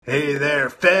Hey there,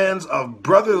 fans of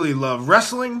Brotherly Love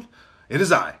Wrestling. It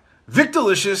is I, Vic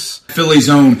Delicious. Philly's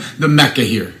own, the Mecca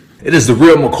here. It is the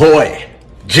real McCoy,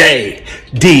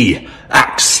 J.D.X.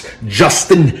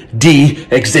 Justin D.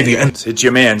 Xavier. It's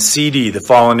your man, CD, the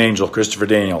Fallen Angel, Christopher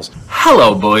Daniels.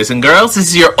 Hello, boys and girls. This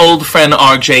is your old friend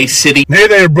RJ City. Hey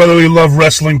there, Brotherly Love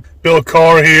Wrestling. Bill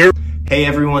Carr here. Hey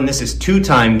everyone, this is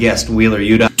two-time guest Wheeler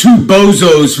Yuta. Two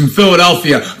bozos from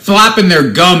Philadelphia flapping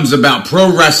their gums about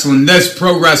pro wrestling this,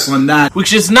 pro wrestling that.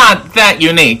 Which is not that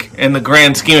unique in the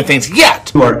grand scheme of things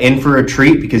yet. You are in for a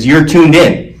treat because you're tuned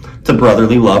in to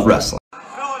Brotherly Love Wrestling.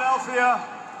 Philadelphia,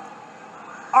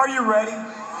 are you ready? No!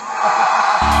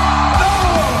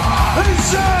 He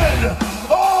said,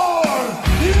 are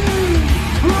you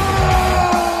ready?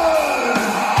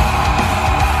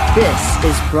 This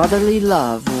is Brotherly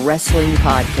Love Wrestling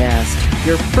Podcast,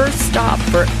 your first stop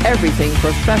for everything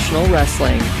professional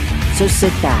wrestling. So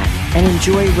sit back and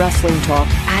enjoy wrestling talk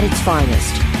at its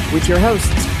finest with your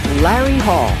hosts, Larry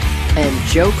Hall and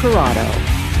Joe Corrado.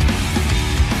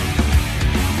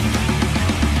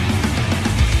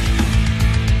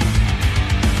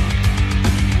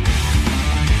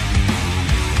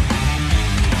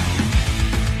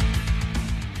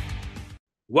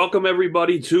 Welcome,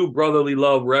 everybody, to Brotherly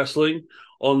Love Wrestling.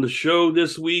 On the show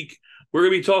this week, we're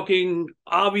going to be talking,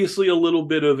 obviously, a little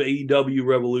bit of AEW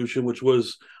Revolution, which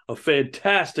was a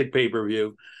fantastic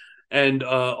pay-per-view, and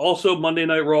also Monday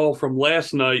Night Raw from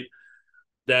last night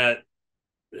that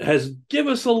has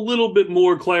given us a little bit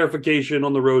more clarification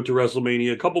on the road to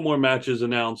WrestleMania. A couple more matches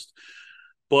announced,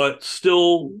 but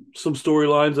still some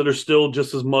storylines that are still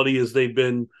just as muddy as they've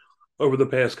been over the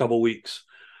past couple weeks.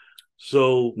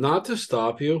 So, not to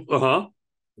stop you,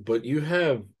 but you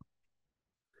have,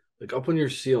 like, up on your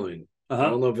ceiling, I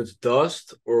don't know if it's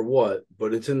dust or what,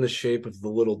 but it's in the shape of the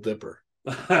Little Dipper.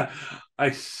 I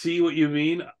see what you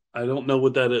mean. I don't know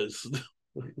what that is.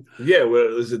 Yeah,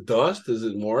 well, is it dust? Is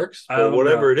it marks? Or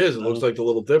whatever it is, it looks like the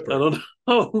Little Dipper. I don't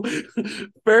know.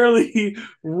 Fairly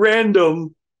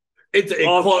random.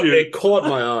 It caught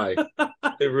my eye.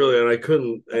 It really, and I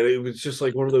couldn't, and it was just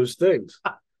like one of those things.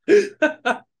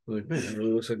 Like, man, it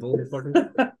really looks like the Little fucking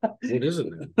Dipper. What is it,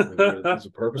 man? Is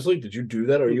it purposely? Did you do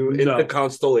that? Are you in the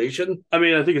constellation? I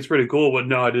mean, I think it's pretty cool, but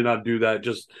no, I did not do that.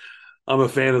 Just, I'm a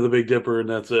fan of the Big Dipper, and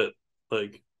that's it.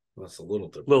 Like, that's the Little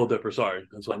Dipper. Little Dipper, sorry.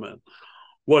 That's what I meant.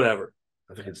 Whatever.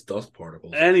 I think it's dust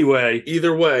particles. Anyway.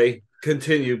 Either way,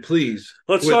 continue, please.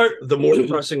 Let's start. The more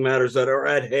pressing matters that are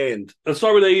at hand. Let's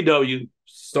start with AEW.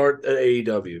 Start at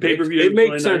AEW. Pay-per-view. It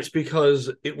makes sense because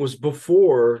it was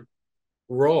before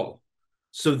Raw.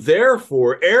 So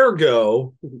therefore,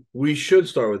 ergo, we should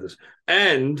start with this.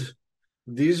 And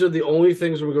these are the only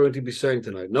things we're going to be saying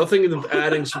tonight. Nothing of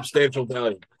adding substantial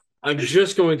value. I'm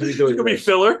just going to be doing It's going to be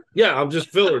filler? Yeah, I'm just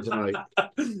filler tonight.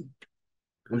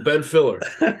 I'm Ben Filler.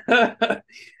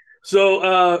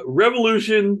 So,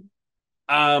 Revolution.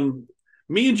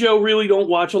 Me and Joe really don't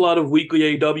watch a lot of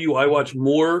weekly AEW. I watch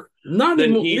more than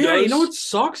anymore. He does. You know what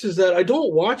sucks is that I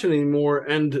don't watch it anymore,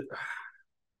 and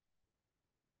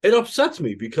it upsets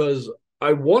me because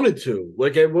I wanted to.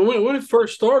 Like, when it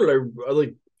first started,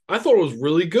 I thought it was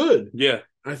really good. Yeah.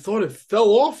 I thought it fell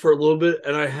off for a little bit,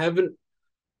 and I hadn't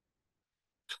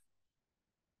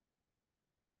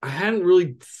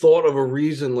really thought of a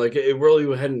reason. Like, it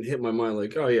really hadn't hit my mind.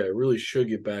 Like, oh yeah, I really should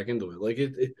get back into it. Like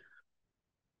it.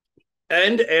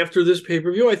 And after this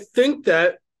pay-per-view, I think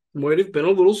that might have been a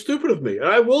little stupid of me, and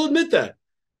I will admit that.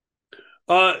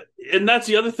 And that's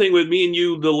the other thing with me and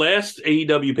you. The last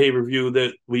AEW pay-per-view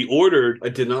that we ordered, I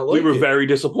did not like. We were very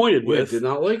disappointed with. I did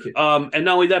not like it. And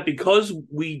not only that, because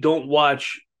we don't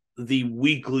watch the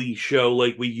weekly show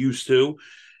like we used to,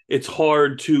 it's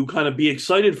hard to kind of be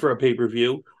excited for a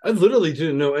pay-per-view. I literally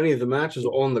didn't know any of the matches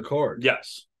on the card.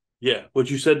 Yes. Yeah.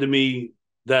 What you said to me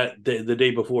that day, the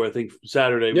day before, I think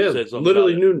Saturday. Yeah, said something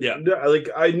literally knew. Yeah. Like,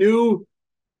 I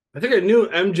think I knew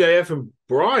MJF and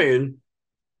Bryan,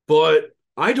 but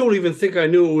I don't even think I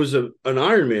knew it was an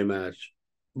Iron Man match.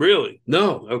 Really?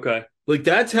 No. Okay. Like,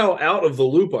 that's how out of the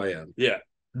loop I am. Yeah.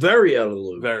 Very out of the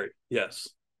loop. Very. Yes.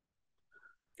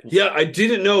 Yeah, I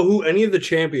didn't know who any of the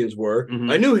champions were. Mm-hmm.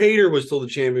 I knew Hayter was still the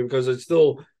champion because I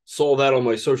still saw that on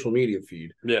my social media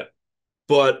feed. Yeah.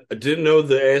 But I didn't know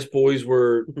the Ass Boys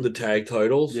were the tag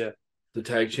titles. Yeah. The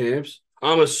tag champs.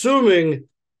 I'm assuming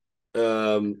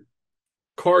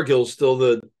Cargill's still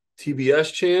the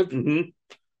TBS champ. Mm-hmm.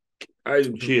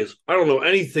 She is. I don't know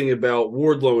anything about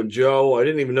Wardlow and Joe. I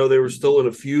didn't even know they were still in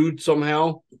a feud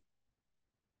somehow.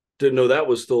 Didn't know that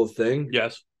was still a thing.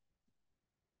 Yes.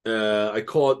 I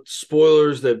caught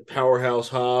spoilers that Powerhouse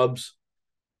Hobbs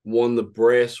won the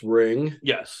brass ring.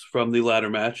 Yes, from the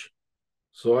ladder match.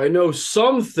 So I know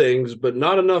some things, but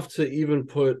not enough to even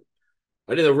put.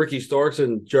 I didn't know Ricky Starks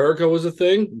and Jericho was a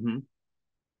thing. Mm-hmm.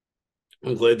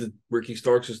 I'm glad that Ricky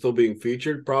Starks is still being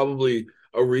featured. Probably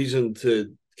a reason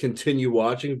to continue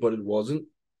watching, but it wasn't.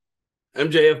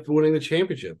 MJF winning the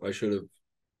championship.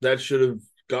 That should have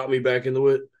got me back into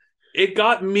it. It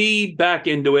got me back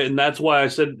into it, and that's why I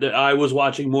said that I was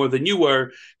watching more than you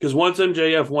were, because once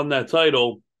MJF won that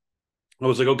title, I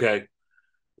was like, okay,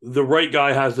 the right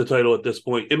guy has the title at this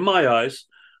point. In my eyes,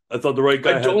 I thought the right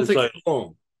guy had the title. I don't think it's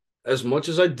wrong. As much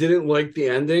as I didn't like the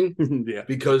ending, yeah,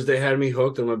 because they had me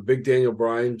hooked, I'm a big Daniel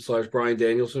Bryan / Bryan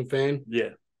Danielson fan. Yeah.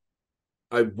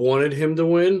 I wanted him to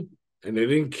win, and I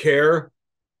didn't care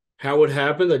how it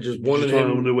happened. I just wanted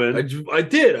him to win. I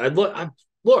did.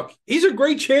 Look, he's a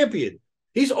great champion.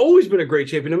 He's always been a great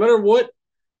champion, no matter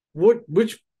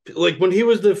which, like when he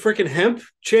was the freaking hemp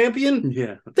champion.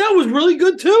 Yeah, that was really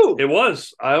good too. It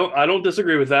was. I don't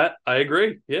disagree with that. I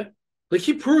agree. Yeah, like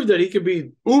he proved that he could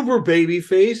be uber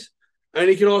babyface, and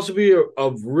he can also be a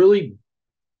really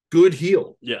good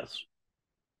heel. Yes,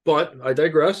 but I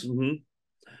digress. Mm-hmm.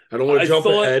 I don't want to jump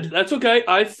ahead. That's okay.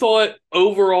 I thought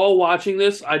overall watching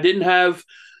this, I didn't have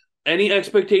any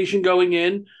expectation going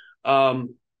in.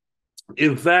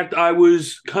 In fact, I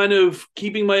was kind of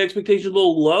keeping my expectations a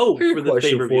little low for the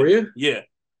pay-per-view. For you. Yeah.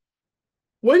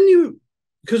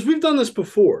 Because we've done this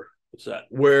before. What's that?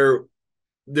 Where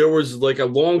there was like a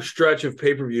long stretch of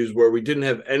pay-per-views where we didn't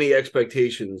have any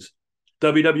expectations.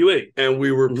 WWE. And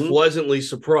we were pleasantly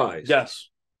surprised. Yes.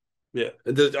 Yeah.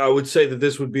 I would say that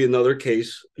this would be another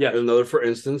case. Yeah. Another for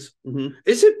instance. Mm-hmm.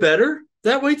 Is it better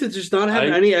that way to just not have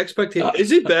any expectation?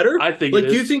 Is it better? I think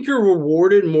do you think you're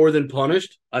rewarded more than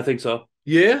punished? I think so.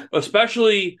 Yeah.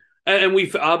 Especially, and we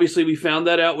found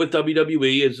that out with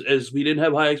WWE as we didn't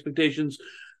have high expectations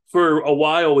for a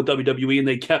while with WWE, and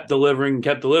they kept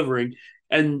delivering.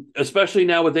 And especially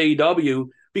now with AEW,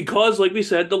 because like we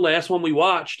said, the last one we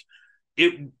watched,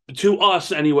 to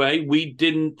us anyway, we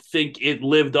didn't think it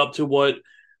lived up to what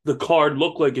the card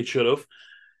looked like it should have.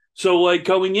 So like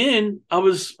going in, I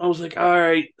was like, all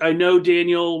right, I know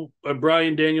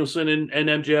Bryan Danielson and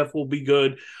MJF will be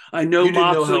good. I know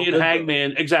Moxley and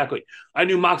Hangman. Exactly. I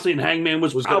knew Moxley and Hangman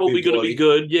was probably going to be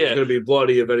good. Yeah. It was going to be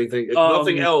bloody, if anything. If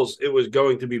nothing else, it was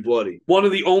going to be bloody. One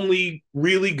of the only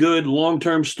really good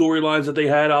long-term storylines that they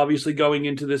had, obviously, going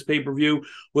into this pay-per-view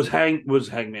was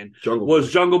Hangman.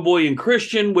 Jungle Boy and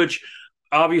Christian, which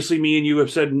obviously me and you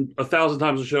have said 1,000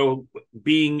 times on the show,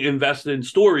 being invested in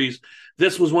stories,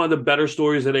 this was one of the better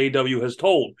stories that AEW has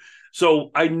told.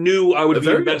 So I knew I would be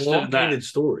invested in that.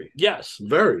 Story. Yes.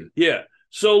 Very. Yeah.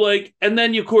 So like, and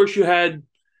then of course you had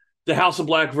the House of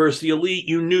Black versus the Elite.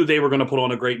 You knew they were going to put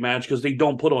on a great match because they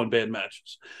don't put on bad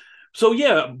matches. So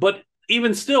yeah, but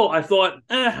even still, I thought,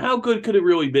 how good could it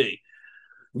really be?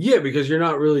 Yeah, because you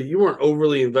weren't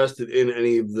overly invested in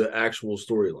any of the actual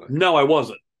storyline. No, I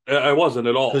wasn't. I wasn't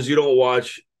at all. Because you don't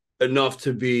watch enough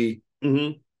to be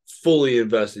fully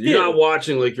invested. You're not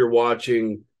watching like you're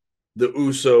watching the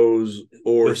Usos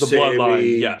or the Sammy,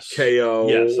 Bloodline, yes. KO,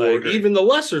 yes, or even the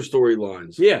lesser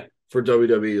storylines. Yeah, for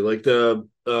WWE, like the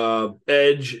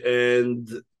Edge and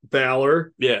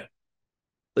Balor. Yeah,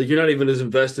 like you're not even as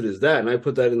invested as that, and I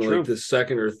put that in like the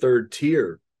second or third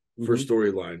tier for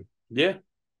storyline. Yeah,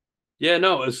 yeah,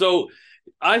 no. So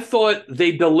I thought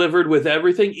they delivered with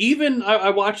everything. Even I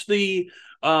watched the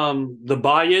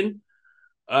buy-in.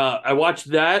 I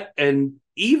watched that, and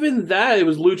even that it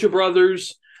was Lucha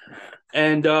Brothers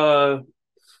and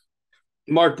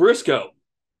Mark Briscoe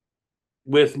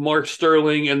with Mark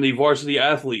Sterling and the Varsity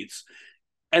Athletes,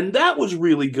 and that was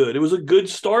really good. It was a good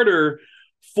starter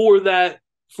for that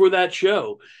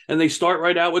show, and they start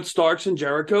right out with Starks and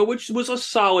Jericho, which was a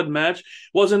solid match.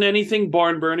 Wasn't anything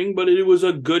barn burning, but it was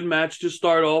a good match to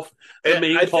start off the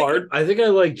main card. I think I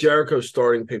like Jericho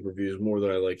starting pay-per-views more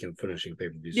than I like him finishing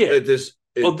pay-per-views. Yeah, at this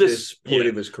point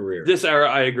of his career, this era,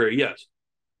 I agree. Yes,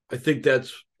 I think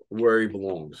that's where he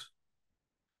belongs.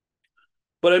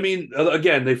 But I mean,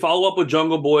 again, they follow up with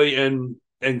Jungle Boy and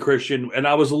Christian, and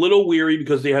I was a little weary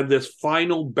because they had this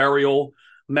final burial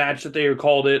match that they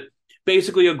called it.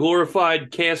 Basically a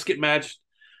glorified casket match.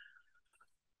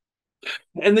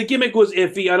 And the gimmick was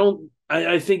iffy.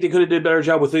 I think they could have did a better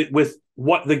job with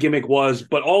what the gimmick was,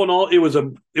 but all in all, it was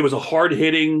a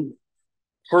hard-hitting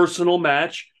personal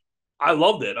match. I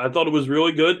loved it. I thought it was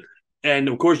really good. And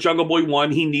of course, Jungle Boy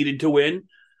won. He needed to win.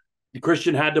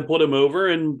 Christian had to put him over,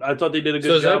 and I thought they did a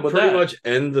good job with that. Pretty much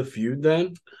end the feud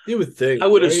then? You would think. I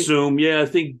would assume, yeah. I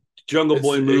think Jungle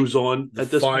Boy moves on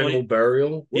at this point. Final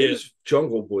burial? Where does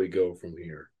Jungle Boy go from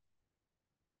here?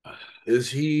 Is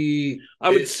he... I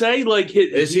would say, like,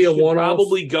 he a one-off?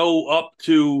 Probably go up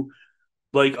to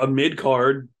like a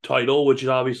mid-card title, which is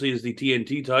obviously is the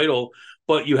TNT title,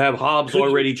 but you have Hobbs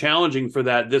already challenging for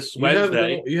that this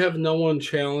Wednesday. You have no one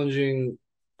challenging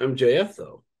MJF,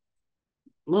 though.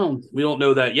 Well, we don't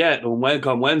know that yet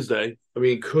come Wednesday. I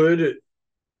mean, could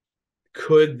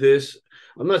this...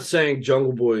 I'm not saying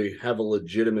Jungle Boy have a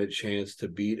legitimate chance to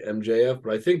beat MJF,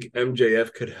 but I think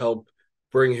MJF could help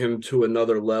bring him to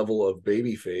another level of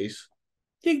babyface.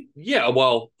 Yeah,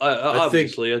 well,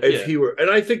 obviously. I think if he were... And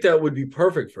I think that would be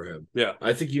perfect for him. Yeah.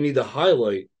 I think you need to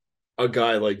highlight a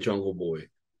guy like Jungle Boy.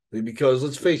 Because,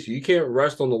 let's face it, you can't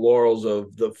rest on the laurels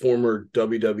of the former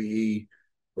WWE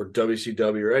or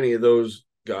WCW or any of those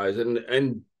guys.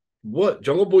 And what?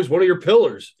 Jungle Boy's one of your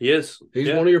pillars. He is. He's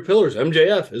one of your pillars.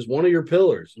 MJF is one of your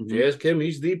pillars. Mm-hmm. If you ask him,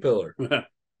 he's the pillar.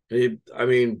 I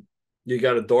mean, you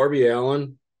got a Darby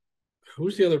Allin.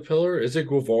 Who's the other pillar? Is it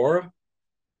Guevara?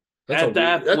 That's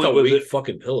a weak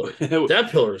fucking pillar. That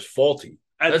pillar is faulty.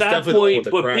 At that point,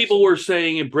 but people were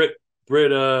saying Britt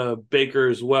Baker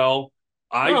as well.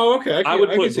 I would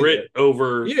put Britt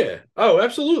over. Yeah. Oh,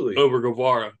 absolutely. Over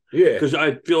Guevara. Yeah. Because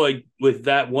I feel like with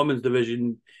that women's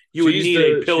division, you would need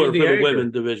a pillar for the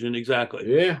women's division.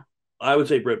 Exactly. Yeah. I would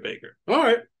say Britt Baker. All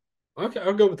right. Okay,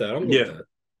 I'll go with that. I'm good with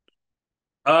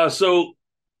that. So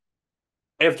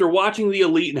after watching the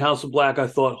Elite and House of Black, I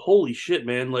thought, holy shit,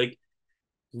 man, like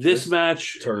this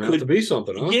match turned out to be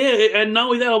something, huh? Yeah, and not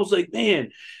only that, I was like,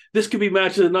 man, this could be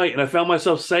match of the night. And I found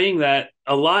myself saying that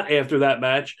a lot after that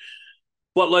match.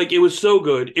 But, like, it was so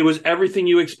good. It was everything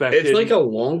you expected. It's like a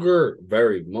longer,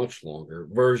 very much longer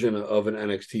version of an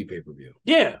NXT pay-per-view.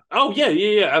 Yeah. Oh,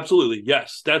 yeah, absolutely.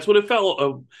 Yes. That's what it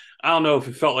felt. I don't know if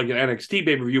it felt like an NXT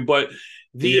pay-per-view, but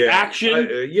the action,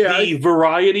 the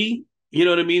variety, you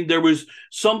know what I mean? There was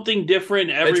something different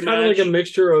every match. It's kind of like a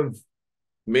mixture of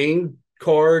main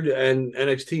card and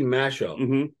NXT mashup.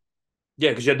 Mm-hmm. Yeah,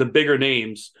 because you had the bigger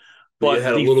names. But you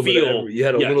had a little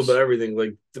bit of everything.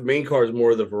 Like the main card is more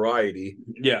of the variety.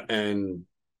 Yeah. And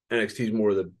NXT is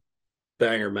more of the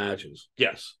banger matches.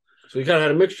 Yes. So you kind of had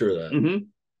a mixture of that.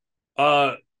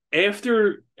 Mm-hmm.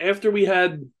 After we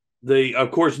had the,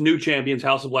 of course, new champions,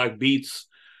 House of Black beats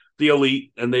the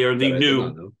Elite, and they are the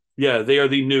new. Yeah, they are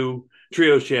the new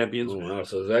Trios champions. Oh, wow.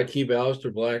 So does that keep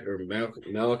Aleister Black or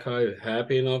Malachi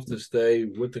happy enough to stay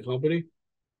with the company?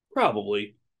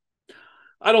 Probably.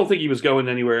 I don't think he was going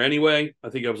anywhere anyway. I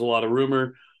think it was a lot of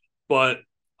rumor, but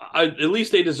at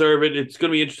least they deserve it. It's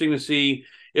going to be interesting to see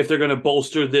if they're going to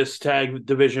bolster this tag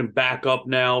division back up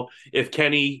now. If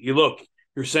Kenny, you're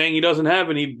saying he doesn't have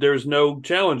any, there's no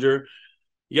challenger.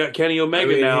 You got Kenny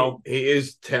Omega now. He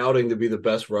is touting to be the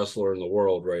best wrestler in the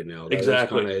world right now. That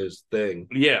exactly. is kind of his thing.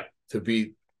 Yeah. To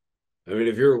beat, I mean,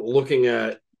 if you're looking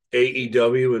at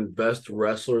AEW and best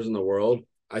wrestlers in the world,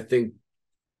 I think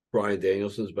Bryan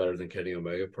Danielson's better than Kenny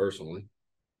Omega, personally.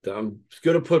 I'm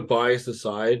going to put bias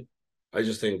aside. I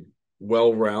just think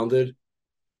well-rounded,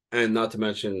 and not to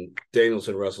mention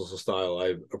Danielson wrestles a style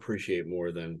I appreciate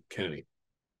more than Kenny.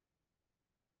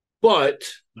 But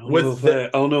I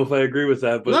don't know if I agree with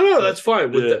that. But no, that's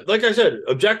fine. Like I said,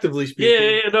 objectively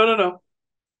speaking. Yeah, no.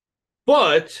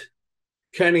 But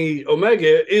Kenny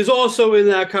Omega is also in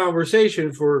that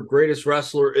conversation for greatest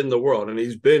wrestler in the world, and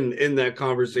he's been in that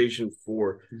conversation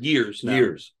for years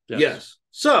now. Yes.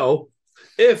 So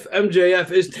if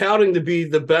MJF is touting to be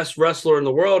the best wrestler in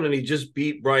the world and he just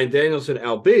beat Bryan Danielson,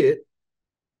 albeit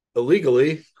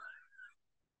illegally,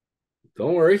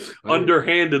 don't worry.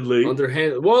 Underhandedly.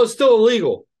 Well, it's still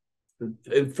illegal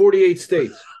in 48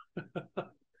 states.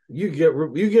 You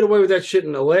get away with that shit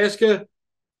in Alaska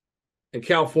and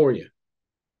California.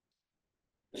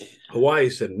 Hawaii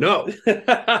said no.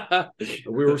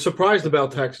 We were surprised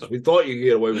about Texas. We thought you could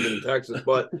get away with it in Texas,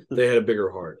 but they had a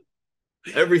bigger heart.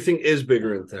 Everything is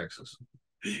bigger in Texas.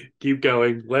 Keep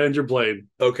going. Land your plane.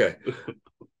 Okay.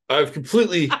 I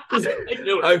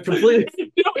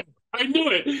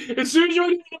knew it. As soon as you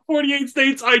went into the 48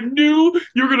 states, I knew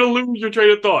you were going to lose your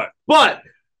train of thought. But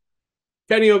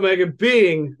Kenny Omega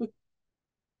being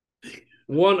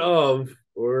one of,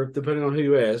 or depending on who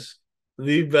you ask,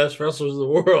 the best wrestlers in the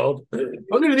world,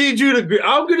 I'm going to need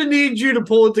you to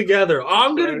pull it together.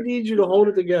 I'm going to need you to hold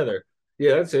it together.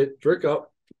 Yeah, that's it. Drink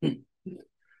up.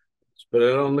 But I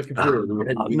don't on the computer.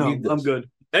 No, I'm good.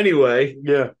 Anyway,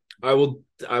 yeah, I will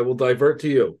divert to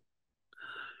you.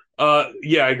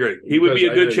 Yeah, I agree. He would be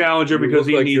a good challenger because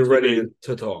he needs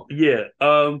to talk. Yeah.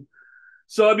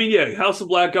 So I mean, yeah, House of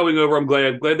Black going over. I'm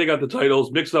glad they got the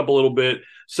titles mixed up a little bit.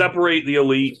 Separate the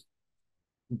Elite,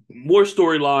 more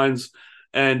storylines,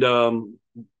 and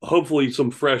hopefully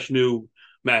some fresh new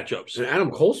matchups. And Adam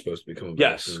Cole's supposed to be coming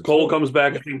back. Yes, Cole comes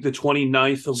back, I think, the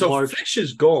 29th of So March. Fish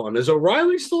is gone. Is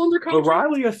O'Reilly still under contract?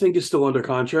 O'Reilly, I think, is still under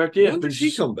contract. Yeah, When does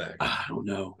he come back? I don't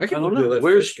know. I can't don't believe know. let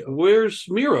Where's Fish go. Where's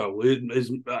Miro?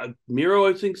 Is Miro,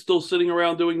 I think, still sitting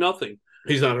around doing nothing?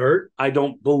 He's not hurt? I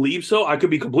don't believe so. I could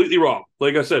be completely wrong.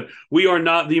 Like I said, we are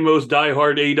not the most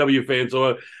diehard AEW fans,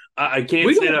 so I can't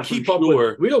We say don't that keep for up sure.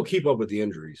 with. We don't keep up with the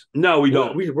injuries. No, we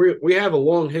don't. We have a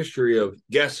long history of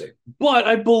guessing. But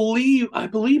I believe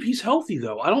he's healthy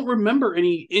though. I don't remember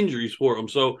any injuries for him.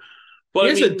 So, but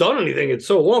He hasn't done anything in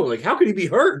so long. Like, how could he be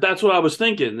hurt? That's what I was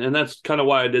thinking, and that's kind of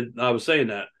why I was saying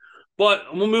that. But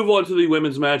we'll move on to the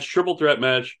women's match, triple threat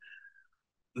match.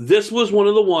 This was one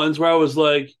of the ones where I was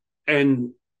like, and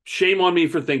shame on me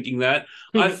for thinking that.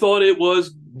 I thought it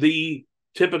was the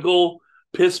typical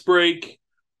piss break.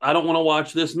 I don't want to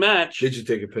watch this match. Did you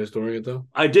take a piss during it though?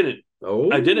 I didn't.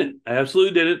 Oh, I didn't. I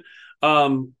absolutely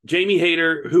didn't. Jamie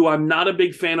Hayter, who I'm not a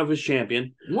big fan of as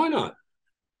champion. Why not?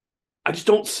 I just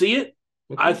don't see it.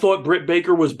 Okay. I thought Britt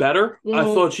Baker was better. I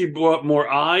thought she brought more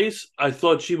eyes. I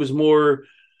thought she was more...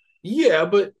 Yeah,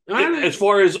 but... as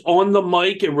far as on the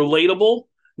mic and relatable...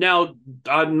 Now,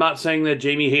 I'm not saying that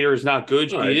Jamie Hayter is not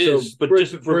good. She is, but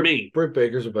just for me. Britt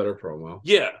Baker's a better promo.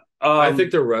 Yeah. I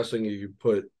think they're wrestling you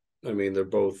put... I mean, they're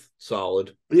both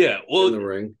solid. Yeah, well, in the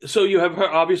ring. So you have her,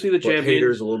 obviously the champion.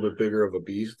 Hayter's a little bit bigger of a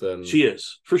beast than she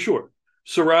is, for sure.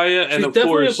 Soraya, and she's of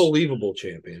definitely course, a believable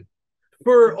champion.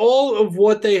 For all of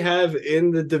what they have in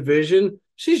the division,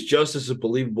 she's just as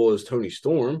believable as Toni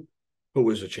Storm, who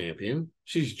was a champion.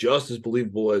 She's just as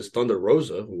believable as Thunder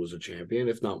Rosa, who was a champion,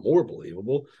 if not more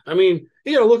believable. I mean,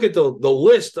 you got to look at the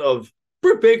list of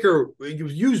Britt Baker. You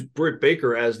use Britt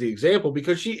Baker as the example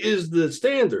because she is the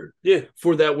standard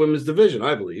for that women's division,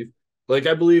 I believe. Like,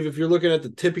 I believe if you're looking at the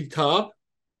tippy top,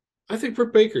 I think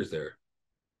Britt Baker's there.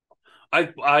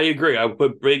 I agree. I would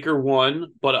put Baker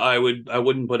 1, but I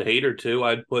wouldn't put Hayter 2.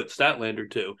 I'd put Statlander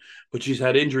 2. But she's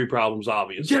had injury problems,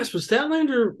 obviously. Yes, but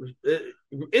Statlander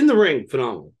in the ring,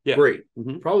 phenomenal. Yeah. Great.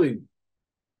 Mm-hmm. Probably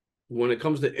when it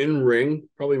comes to in-ring,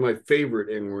 probably my favorite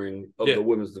in-ring of the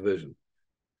women's division.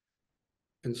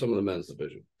 And some of the men's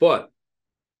division. But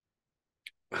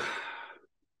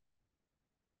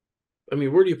I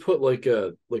mean, where do you put like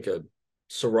a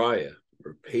Soraya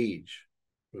or Paige?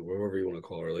 Whatever you want to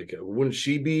call her, like, wouldn't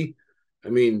she be? I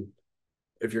mean,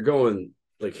 if you're going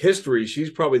like history, she's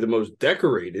probably the most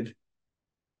decorated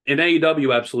in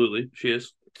AEW. Absolutely, she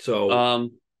is. So,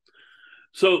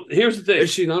 so here's the thing: is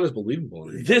she not as believable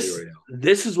in AEW right now?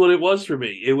 This is what it was for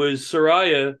me. It was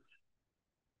Soraya.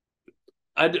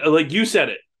 Like you said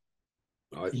it.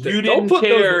 You didn't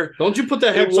care. Don't you put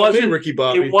that hex on me, Ricky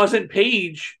Bobby? It wasn't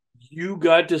Paige. You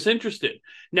got disinterested.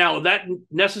 Now, that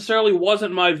necessarily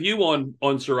wasn't my view on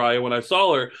Soraya when I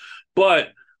saw her, but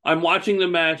I'm watching the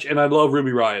match, and I love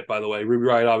Ruby Riott, by the way. Ruby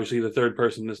Riott, obviously, the third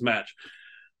person in this match.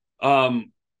 The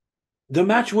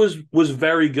match was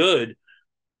very good.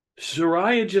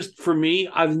 Soraya, just for me,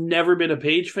 I've never been a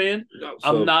Paige fan. No,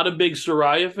 I'm not a big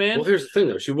Soraya fan. Well, here's the thing,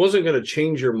 though. She wasn't going to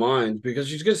change your mind because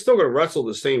she's still going to wrestle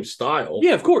the same style.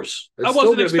 Yeah, of course. I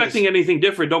wasn't expecting anything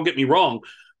different. Don't get me wrong.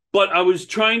 But I was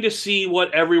trying to see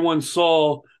what everyone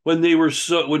saw when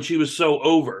she was so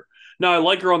over. Now, I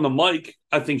like her on the mic.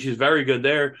 I think she's very good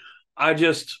there. I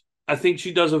think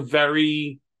she does a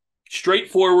very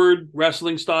straightforward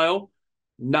wrestling style.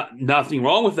 Nothing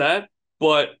wrong with that,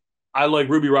 but I like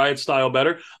Ruby Riott's style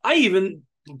better. I even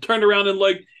turned around and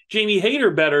liked Jamie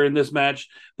Hayter better in this match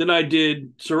than I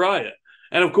did Soraya.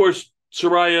 And of course,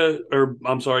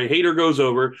 Hayter goes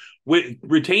over,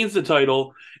 retains the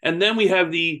title, and then we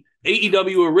have the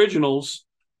AEW originals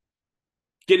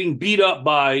getting beat up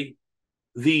by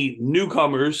the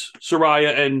newcomers,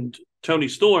 Soraya and Toni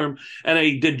Storm, and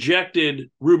a dejected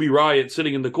Ruby Riott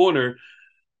sitting in the corner,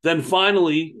 then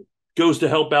finally goes to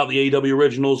help out the AEW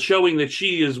originals, showing that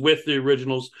she is with the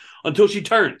originals until she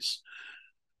turns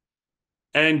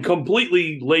and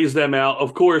completely lays them out.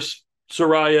 Of course,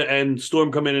 Soraya and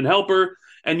Storm come in and help her,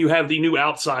 and you have the new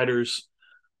outsiders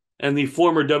and the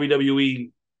former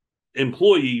WWE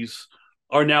employees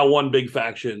are now one big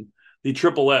faction, the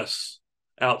Triple S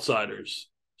outsiders,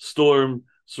 Storm,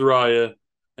 Soraya,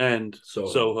 and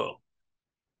Soho,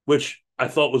 which I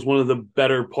thought was one of the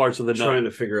better parts of the night. Trying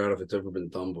to figure out if it's ever been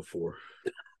done before.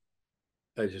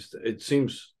 It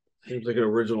seems like an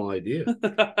original idea.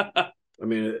 I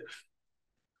mean,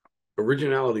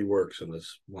 originality works in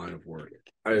this line of work.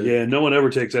 No one ever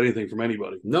takes anything from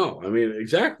anybody. No, I mean,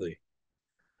 exactly.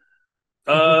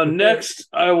 Next,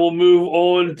 I will move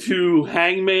on to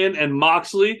Hangman and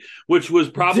Moxley, which was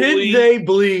probably... Did they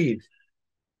bleed?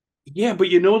 Yeah, but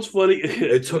you know what's funny?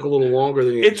 It took a little longer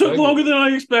than It took longer than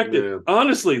I expected. Yeah.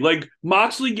 Honestly, like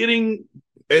Moxley getting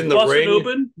in the busted ring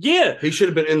open. Yeah, he should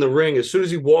have been in the ring as soon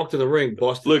as he walked in the ring.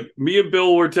 Busted. Look, me and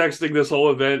Bill were texting this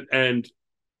whole event, and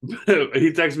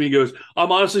he texted me. He goes,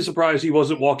 "I'm honestly surprised he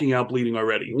wasn't walking out bleeding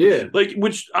already." Yeah, like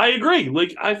which I agree.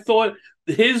 Like I thought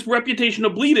his reputation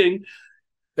of bleeding.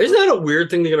 Isn't that a weird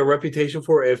thing to get a reputation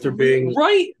for after being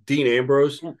right, Dean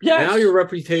Ambrose? Yes. Now your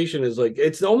reputation is like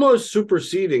it's almost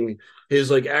superseding his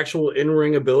like actual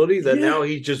in-ring ability. That now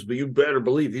he just you better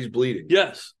believe he's bleeding.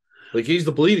 Yes, like he's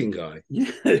the bleeding guy. Yeah,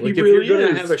 like he if really you're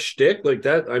gonna is. have a shtick like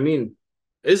that, I mean,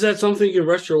 is that something you can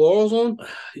rest your laurels on?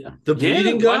 Yeah. The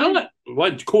bleeding guy. Why not?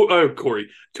 Why Corey?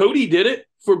 Cody did it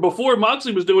for before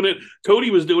Moxley was doing it.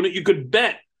 Cody was doing it. You could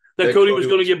bet that Cody was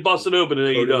going to get busted open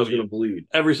in Cody was AEW. going to bleed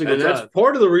every single and time. That's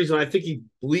part of the reason I think he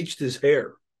bleached his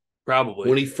hair. Probably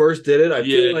when he first did it, I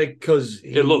feel like because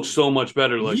it looks so much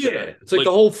better. Like it's like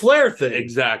the whole Flair thing,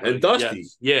 exactly, and Dusty.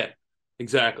 Yes. Yeah,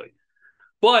 exactly.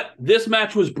 But this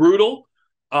match was brutal.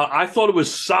 I thought it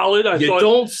was solid. I thought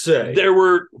don't say. There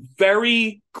were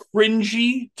very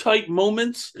cringy type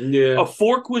moments. Yeah, a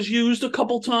fork was used a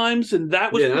couple times, and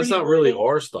that was that's not really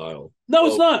our style. No,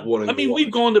 it's not. I mean,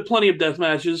 we've gone to plenty of death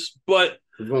matches, but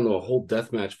we've gone to a whole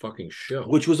deathmatch fucking show,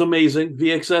 which was amazing.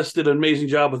 VXS did an amazing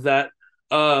job with that.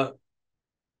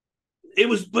 It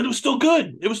was still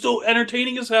good. It was still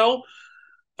entertaining as hell.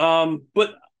 By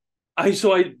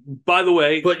the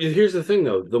way, but here's the thing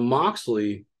though, the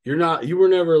Moxley, you were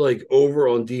never like over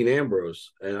on Dean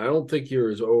Ambrose, and I don't think you're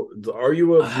as. Are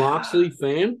you a Moxley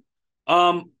fan?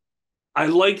 I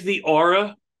like the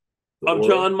aura of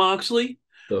John Moxley.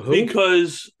 The who?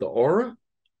 Because the aura.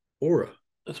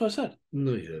 That's what I said.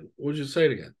 No, you didn't. What did you say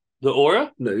it again? The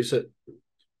aura? No, you said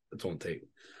it's on tape.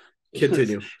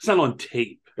 Continue. It's not on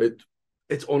tape.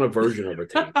 It's on a version of a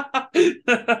tape.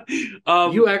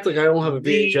 You act like I don't have a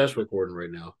VHS recording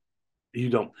right now. You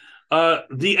don't.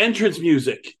 The entrance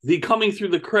music, the coming through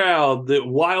the crowd, the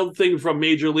wild thing from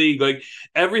Major League, like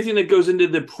everything that goes into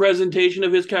the presentation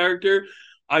of his character,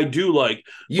 I do like.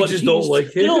 You just don't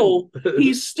like him.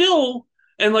 He's still,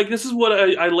 and like this is what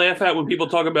I laugh at when people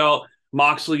talk about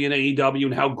Moxley and AEW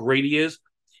and how great he is.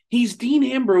 He's Dean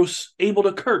Ambrose able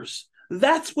to curse.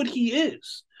 That's what he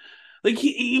is. Like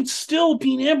he's still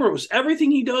Dean Ambrose.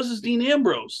 Everything he does is Dean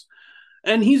Ambrose.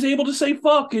 And he's able to say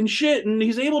fuck and shit, and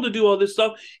he's able to do all this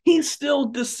stuff. He's still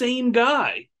the same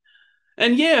guy.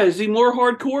 And yeah, is he more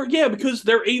hardcore? Yeah, because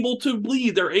they're able to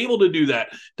bleed. They're able to do that.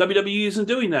 WWE isn't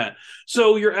doing that.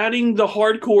 So you're adding the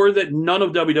hardcore that none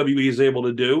of WWE is able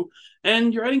to do,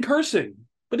 and you're adding cursing.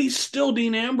 But he's still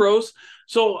Dean Ambrose.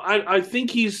 So I think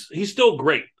he's still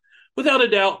great. Without a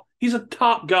doubt, he's a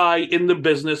top guy in the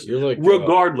business,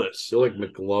 regardless. You're like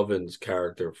McLovin's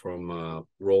character from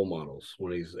Role Models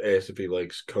when he's asked if he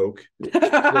likes Coke.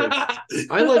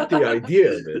 I like the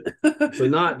idea of it, but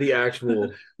not the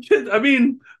actual. I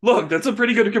mean, look, that's a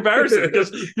pretty good comparison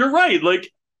because you're right. Like,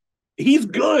 he's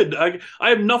good. I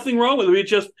have nothing wrong with him.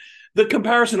 It's just the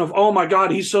comparison of, oh my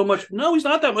God, he's so much. No, he's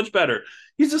not that much better.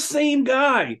 He's the same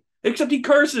guy, except he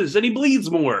curses and he bleeds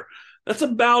more. That's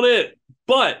about it.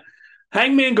 But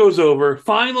Hangman goes over,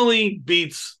 finally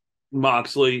beats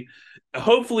Moxley,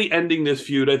 hopefully ending this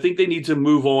feud. I think they need to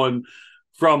move on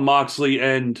from Moxley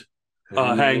and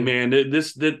Hangman.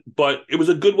 But it was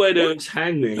a good way to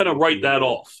kind of write that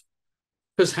off.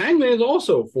 Because Hangman's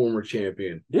also a former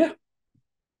champion. Yeah.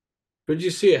 Could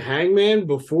you see a Hangman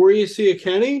before you see a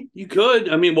Kenny? You could.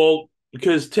 I mean, well,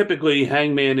 because typically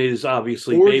Hangman is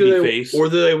obviously babyface. Or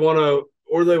do they want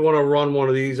to run one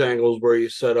of these angles where you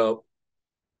set up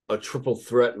a triple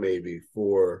threat maybe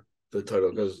for the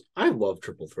title? Because I love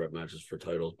triple threat matches for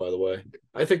titles, by the way.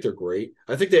 I think they're great.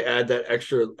 I think they add that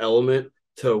extra element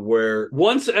to where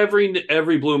once every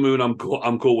blue moon, I'm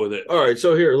cool with it. All right,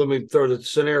 so here, let me throw the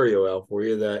scenario out for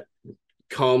you that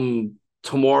come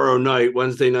tomorrow night,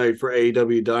 Wednesday night for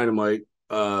AEW Dynamite,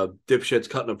 Dipshit's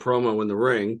cutting a promo in the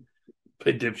ring.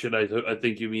 By Dipshit, I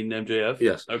think you mean MJF?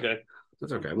 Yes. Okay.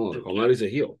 That's okay. I'm only calling out he's a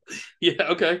heel. Yeah,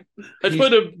 okay. I just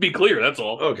want to be clear, that's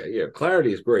all. Okay, yeah.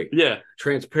 Clarity is great. Yeah.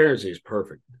 Transparency is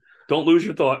perfect. Don't lose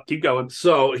your thought. Keep going.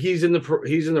 So he's in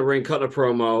the ring cutting a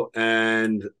promo,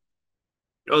 and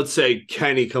let's say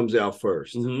Kenny comes out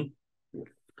first. Mm-hmm.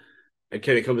 And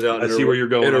Kenny comes out and I see where you're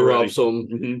going. Interrupts him,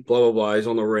 mm-hmm. blah, blah, blah. He's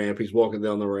on the ramp. He's walking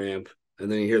down the ramp.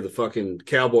 And then you hear the fucking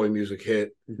cowboy music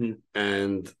hit. Mm-hmm.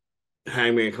 And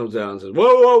Hangman comes out and says,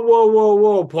 whoa, whoa, whoa, whoa,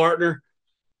 whoa, partner.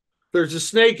 There's a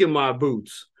snake in my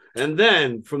boots. And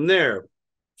then from there,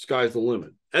 sky's the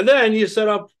limit. And then you set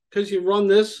up, because you run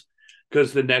this.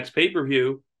 Because the next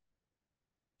pay-per-view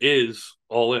is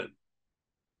All In.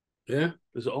 Yeah.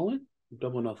 Is it All In?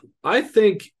 Double or nothing. I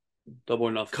think Double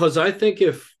or nothing. because I think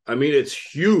it's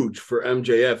huge for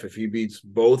MJF if he beats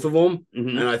both of them,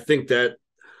 Mhm. and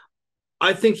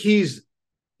I think he's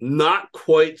not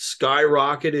quite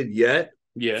skyrocketed yet.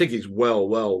 Yeah. I think he's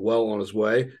well on his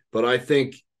way. But I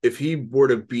think if he were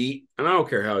to beat, and I don't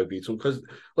care how he beats him, because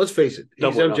let's face it, he's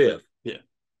Double or MJF. nothing. Yeah.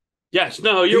 Yes.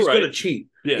 No, you're He's right. going to cheat,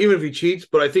 Yeah. even if he cheats.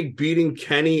 But I think beating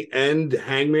Kenny and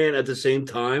Hangman at the same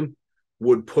time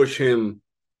would push him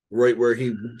right where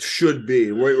he should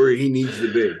be, right where he needs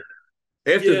to be.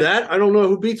 After Yeah. that, I don't know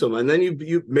who beats him, and then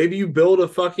you maybe you build a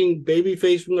fucking baby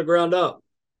face from the ground up.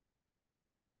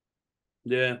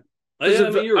 Yeah. 'Cause Yeah, I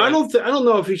mean, you're right. I don't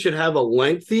know if he should have a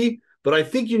lengthy, but I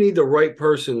think you need the right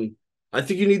person. I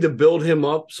think you need to build him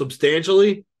up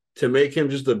substantially to make him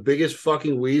just the biggest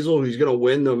fucking weasel who's going to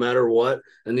win no matter what,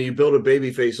 and then you build a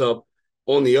baby face up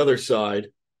on the other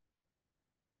side.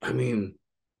 I mean,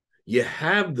 you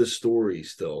have the story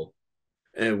still,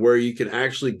 and where you can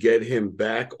actually get him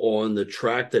back on the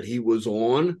track that he was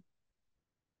on.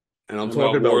 And I'm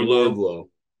talking about Wardlow.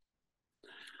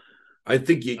 I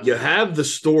think you have the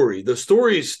story. The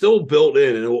story is still built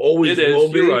in, and it will always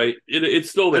will be. You're right. It's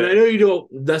still there. And I know you don't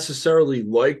necessarily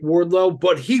like Wardlow,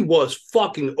 but he was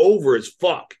fucking over as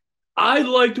fuck. I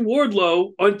liked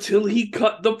Wardlow until he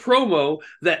cut the promo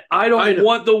that I don't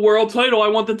want the world title. I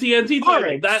want the TNT title.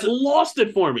 Right, That lost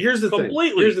it for me. Here's the completely.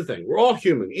 thing. Here's the thing. We're all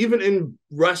human. Even in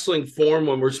wrestling form,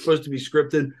 when we're supposed to be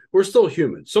scripted, we're still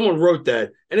human. Someone wrote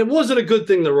that, and it wasn't a good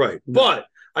thing to write. But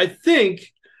I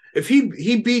think if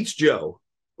he beats Joe,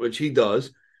 which he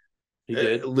does, He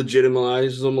did.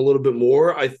 Legitimizes him a little bit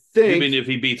more. I think. I mean, if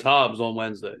he beats Hobbs on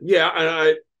Wednesday. Yeah,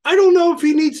 I don't know if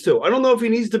he needs to. I don't know if he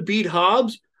needs to beat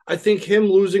Hobbs. I think him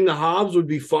losing to Hobbs would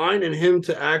be fine, and him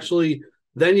to actually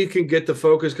then you can get the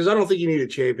focus, because I don't think you need a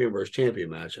champion versus champion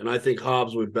match, and I think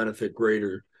Hobbs would benefit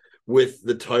greater with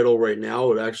the title right now. It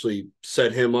would actually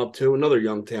set him up to another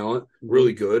young talent,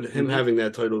 really good. Him having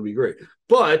that title would be great.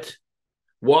 But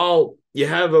while you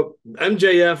have a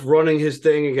MJF running his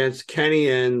thing against Kenny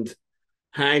and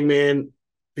Hangman,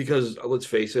 because let's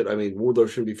face it, I mean, Wardlow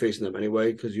shouldn't be facing them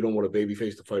anyway, because you don't want a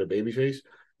babyface to fight a babyface.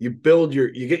 You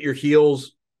get your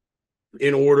heels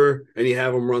in order, and you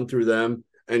have them run through them,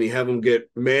 and you have them get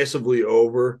massively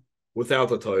over without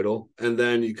the title, and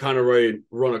then you kind of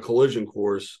run a collision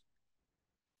course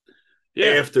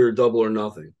after Double or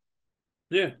Nothing.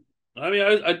 Yeah. I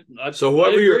mean, so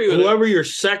whoever your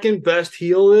second best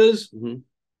heel is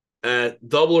at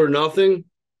Double or Nothing,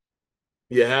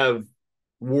 you have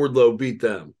Wardlow beat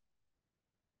them.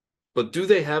 But do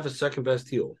they have a second best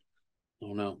heel? I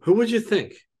don't know. Who would you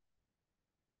think?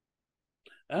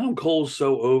 Adam Cole's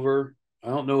so over. I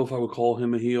don't know if I would call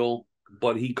him a heel,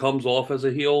 but he comes off as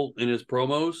a heel in his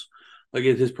promos. Like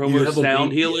his promos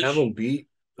sound heelish. Have him beat.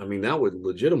 I mean, that would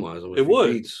legitimize him. It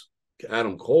would. Beats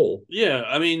Adam Cole. Yeah,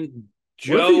 I mean,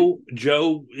 Joe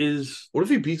is. What if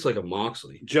he beats like a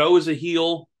Moxley? Joe is a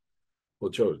heel.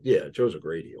 Well, Joe's a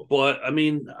great heel. But I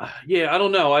mean, yeah, I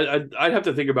don't know. I'd have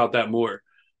to think about that more.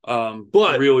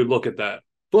 But really look at that.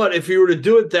 But if you were to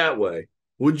do it that way,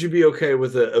 would you be okay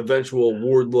with an eventual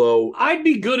Wardlow? I'd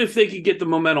be good if they could get the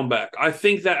momentum back. I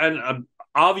think that, and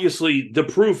obviously the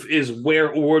proof is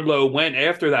where Wardlow went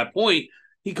after that point.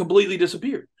 He completely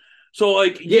disappeared. So,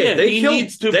 like, he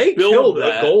needs to build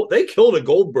that. They killed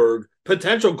a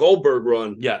potential Goldberg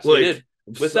run. Yes, like, they did.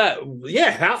 With that.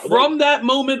 Yeah. From that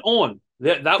moment on.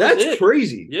 That's was it.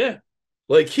 Crazy. Yeah.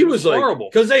 Like, he was like, horrible.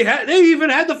 Because they even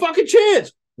had the fucking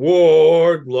chance.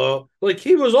 Wardlow. Like,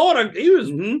 he was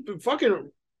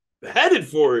fucking headed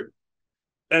for it.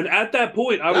 And at that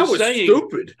point, I was saying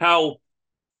stupid. How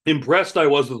impressed I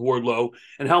was with Wardlow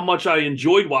and how much I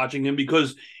enjoyed watching him,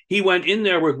 because he went in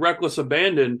there with reckless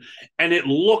abandon and it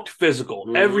looked physical.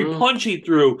 Mm-hmm. Every punch he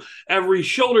threw, every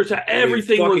shoulder to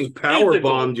everything was power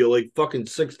bombed you like fucking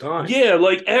 6 times. Yeah,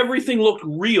 like everything looked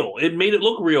real. It made it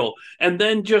look real. And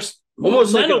then just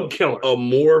almost like killer. A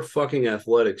more fucking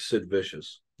athletic Sid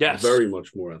Vicious. Yes. Very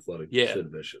much more athletic Sid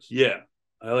Vicious. Yeah.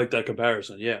 I like that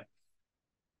comparison. Yeah.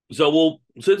 So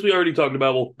since we already talked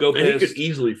about, we'll go past. And he could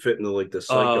easily fit into like the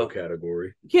psycho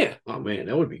category. Yeah. Oh man,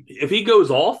 that would be. If he goes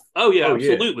off,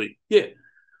 absolutely. Yeah.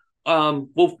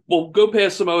 We'll go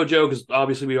past Samoa Joe, because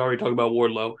obviously we already talked about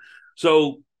Wardlow.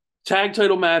 So tag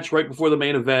title match right before the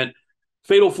main event,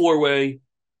 Fatal 4-Way,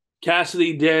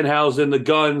 Cassidy, Danhausen, the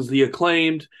Guns, the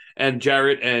Acclaimed, and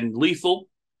Jarrett and Lethal.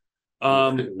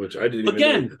 Which I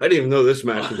didn't even know this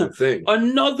match was a thing.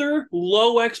 Another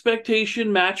low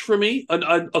expectation match for me,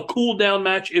 a cool down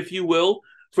match, if you will,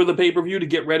 for the pay-per-view to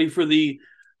get ready for the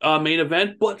main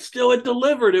event, but still it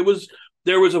delivered.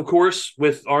 There was, of course,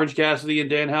 with Orange Cassidy and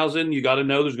Danhausen, you got to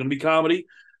know there's going to be comedy.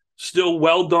 still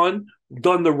well done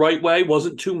the right way,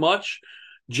 wasn't too much.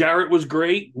 Jarrett was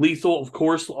great. Lethal, of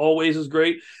course, always is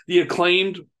great. The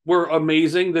Acclaimed were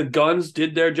amazing. The Guns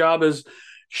did their job as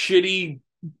shitty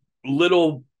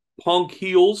little punk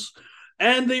heels,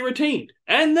 and they retained.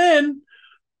 And then,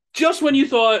 just when you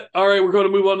thought, all right, we're going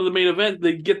to move on to the main event,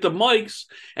 they get the mics,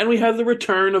 and we have the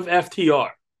return of FTR,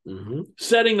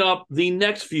 setting up the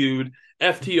next feud,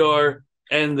 FTR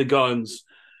and the Guns,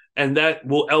 and that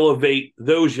will elevate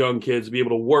those young kids to be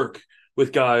able to work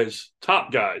with guys,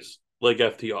 top guys, like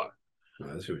FTR.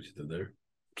 I see what you did there.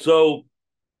 So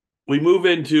we move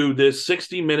into this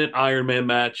 60-minute Iron Man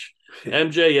match.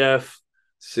 MJF.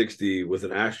 60 with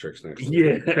an asterisk next to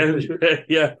it.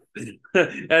 Yeah.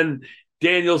 And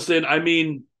Danielson, I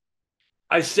mean,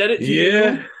 I said it to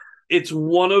you. It's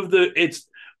one of the, it's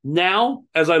now,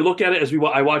 as I look at it,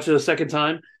 I watch it a second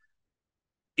time,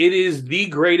 it is the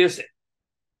greatest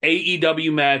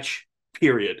AEW match,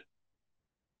 period.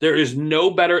 There is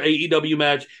no better AEW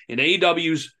match in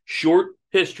AEW's short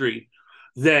history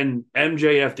than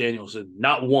MJF Danielson.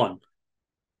 Not one.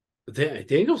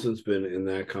 Danielson's been in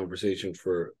that conversation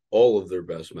for all of their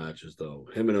best matches, though.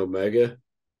 Him and Omega,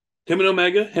 him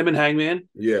and Hangman.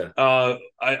 Yeah.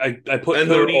 I put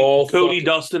Cody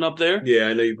Dustin up there. Yeah,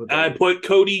 I know you put that. I put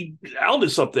Cody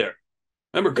Aldis up there.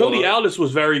 Remember, Cody Aldis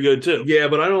was very good, too. Yeah,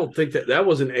 but I don't think that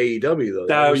wasn't AEW,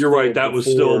 though. You're right. That was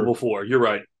still before. You're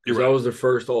right. That was their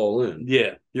first All In.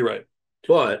 Yeah, you're right.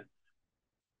 But,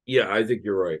 yeah, I think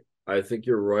you're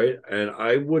right. And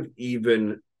I would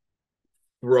even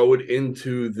throw it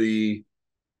into the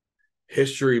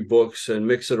history books and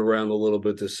mix it around a little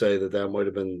bit to say that might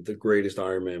have been the greatest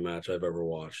Iron Man match I've ever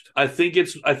watched. I think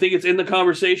it's in the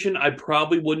conversation. I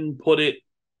probably wouldn't put it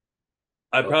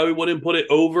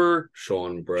over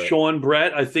Sean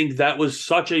Brett. I think that was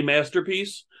such a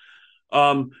masterpiece.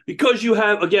 Because you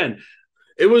have, again,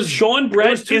 it was Sean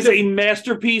Brett is a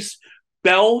masterpiece,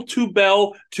 bell to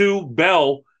bell to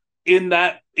bell in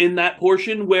that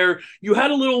portion where you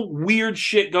had a little weird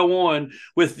shit go on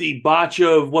with the botch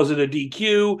of, was it a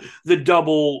DQ, the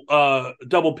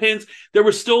double pins. There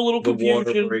was still a little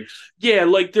confusion. Yeah,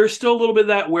 like there's still a little bit of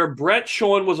that where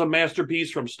Sean was a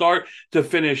masterpiece from start to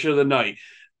finish of the night.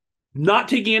 Not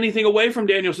taking anything away from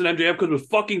Danielson MJF because it was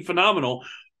fucking phenomenal,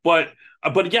 but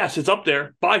yes, it's up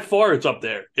there. By far, it's up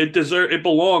there. It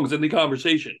belongs in the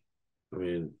conversation. I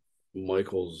mean,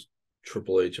 Michaels,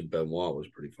 Triple H, and Benoit was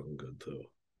pretty fucking good too.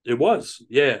 It was,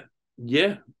 yeah.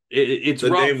 It's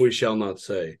the rough. name we shall not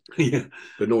say. Yeah,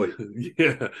 Benoit.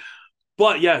 Yeah,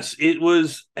 but yes, it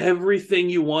was everything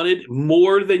you wanted,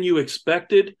 more than you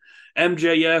expected.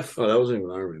 MJF. Oh, that wasn't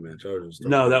even an Iron Man match.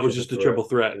 That was just a triple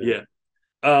threat. Yeah.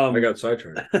 I got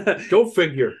sidetracked. Go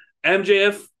figure.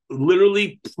 MJF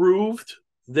literally proved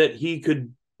that he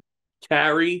could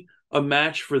carry a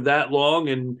match for that long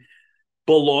and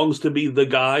belongs to be the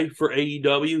guy for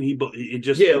AEW.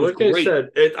 Like great. I said,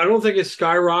 I don't think it's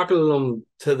skyrocketed him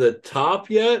to the top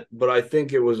yet, but I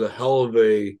think it was a hell of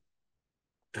a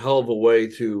way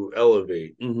to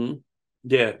elevate. Mm-hmm.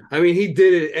 Yeah, I mean, he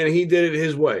did it, and he did it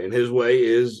his way, and his way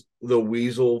is the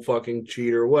weasel fucking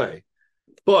cheater way.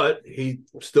 But he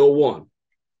still won.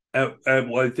 I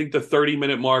think the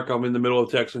 30-minute mark, I'm in the middle of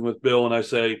texting with Bill, and I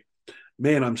say,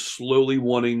 man, I'm slowly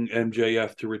wanting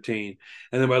MJF to retain.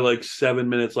 And then by like 7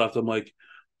 minutes left, I'm like,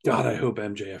 God, I hope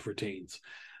MJF retains.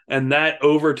 And that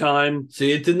overtime.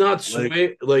 See, it did not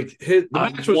sway. I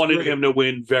wanted him to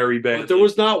win very bad. But there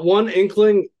was not one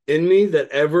inkling in me that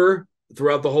ever,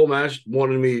 throughout the whole match,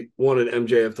 wanted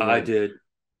MJF to win.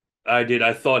 I did.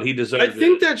 I thought he deserved it. I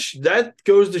think that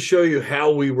goes to show you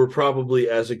how we were probably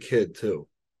as a kid, too.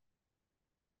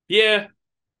 Yeah.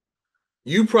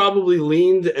 You probably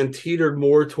leaned and teetered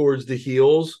more towards the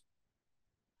heels.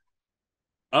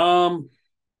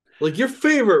 Like your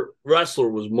favorite wrestler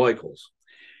was Michaels,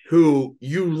 who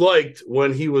you liked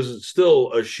when he was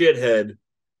still a shithead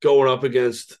going up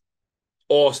against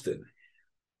Austin.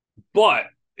 But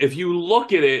if you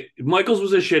look at it, Michaels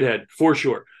was a shithead for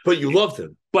sure. But you loved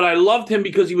him. But I loved him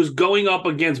because he was going up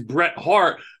against Bret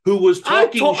Hart, who was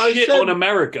talking shit on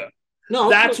America. No,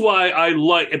 that's why I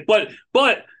like it.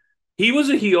 But he was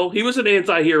a heel. He was an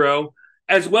anti-hero,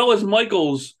 as well as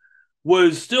Michaels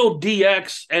was still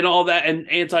DX and all that, and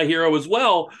anti-hero as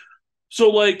well. So,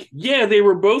 like, yeah, they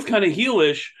were both kind of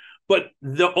heelish, but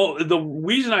the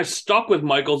reason I stuck with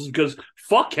Michaels is because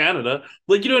fuck Canada.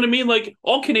 Like, you know what I mean? Like,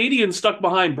 all Canadians stuck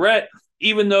behind Bret,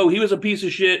 even though he was a piece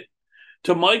of shit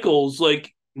to Michaels,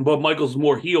 like, but Michaels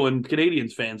more heel in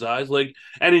Canadians fans' eyes. Like,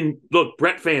 and in, look,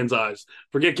 Bret fans' eyes.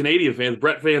 Forget Canadian fans,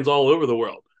 Bret fans all over the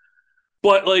world.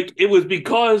 But, like, it was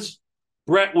because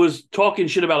Bret was talking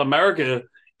shit about America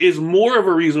is more of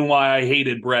a reason why I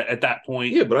hated Brett at that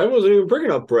point. Yeah, but I wasn't even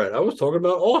bringing up Brett. I was talking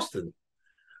about Austin.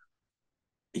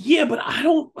 Yeah, but I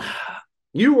don't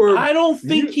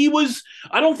think he was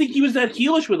that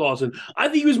heelish with Austin. I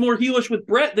think he was more heelish with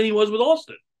Brett than he was with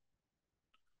Austin.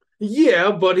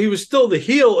 Yeah, but he was still the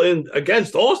heel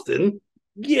against Austin.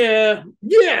 Yeah.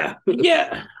 Yeah.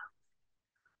 Yeah.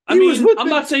 I'm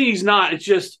not saying he's not. It's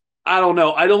just I don't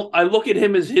know. I look at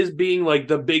him as his being like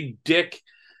the big dick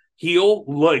heel,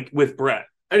 like with Brett.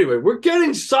 Anyway, we're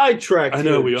getting sidetracked. I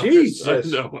know we are.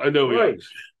 Jesus. I know we are.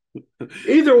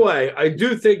 Either way, I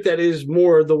do think that is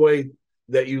more the way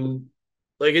that you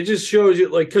like. It just shows you,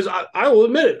 like, because I will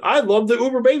admit it. I love the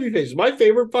Uber babyfaces. My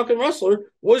favorite fucking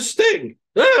wrestler was Sting.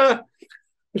 Ah!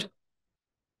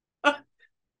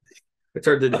 I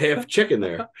turned into half chicken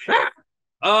there.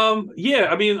 Yeah,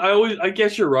 I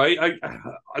guess you're right.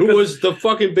 Who was the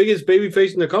fucking biggest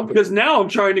babyface in the company? Because now I'm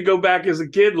trying to go back as a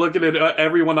kid, looking at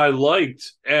everyone I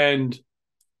liked, and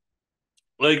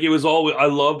like it was always I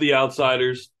love the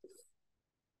Outsiders.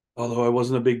 Although I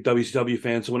wasn't a big WCW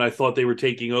fan, so when I thought they were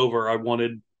taking over, I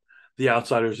wanted the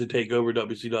Outsiders to take over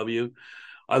WCW.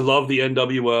 I love the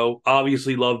NWO.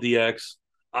 Obviously, love DX.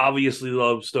 Obviously,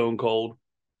 love Stone Cold.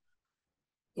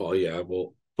 Oh yeah,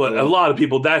 well. But a lot of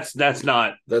people, that's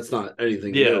not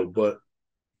anything new, but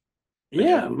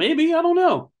yeah, maybe, I don't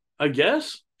know. I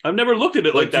guess I've never looked at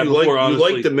it like that before. Honestly,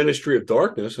 you liked the Ministry of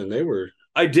Darkness, and they were.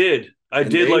 I did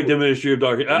like the Ministry of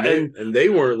Darkness, and they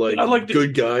weren't like I liked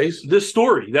good guys. The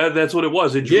story that's what it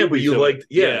was. It drew me to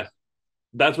it.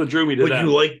 That's what drew me to that. But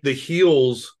you liked the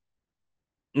heels.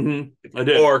 Mm-hmm. I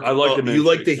did. Arc. I liked you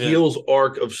liked the heels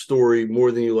arc of story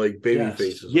more than you like baby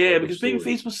faces. Yeah, because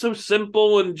babyface was so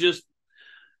simple and just.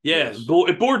 Yeah,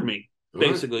 it bored me,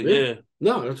 basically. Right. Yeah.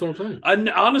 No, that's what I'm saying.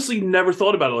 I honestly never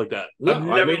thought about it like that. No, I've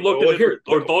never looked at it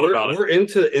or thought about it. We're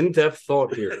into in-depth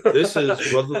thought here. This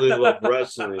is Brotherly Love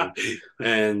Wrestling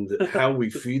and how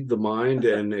we feed the mind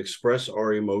and express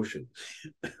our emotions.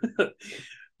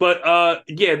 But,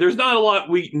 there's not a lot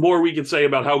more we can say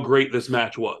about how great this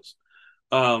match was.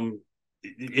 I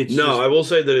will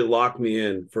say that it locked me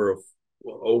in for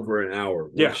over an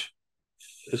hour. Which,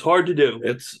 it's hard to do.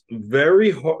 It's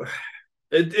very hard.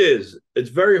 It is. It's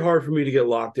very hard for me to get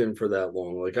locked in for that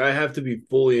long. Like, I have to be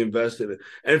fully invested.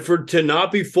 And to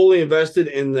not be fully invested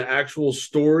in the actual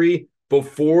story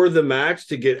before the match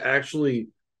to get actually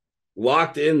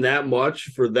locked in that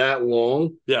much for that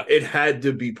long, it had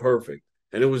to be perfect.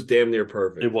 And it was damn near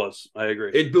perfect. It was. I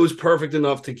agree. It was perfect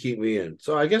enough to keep me in.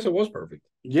 So I guess it was perfect.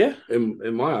 Yeah.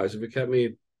 In my eyes, if it kept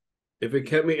me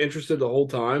interested the whole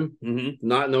time,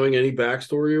 not knowing any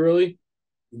backstory really.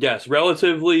 Yes,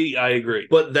 relatively, I agree.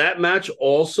 But that match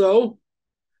also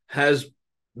has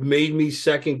made me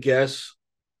second guess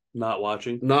not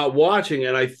watching.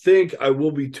 And I think I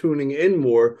will be tuning in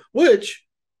more, which,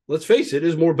 let's face it,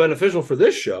 is more beneficial for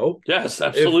this show. Yes,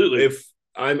 absolutely. If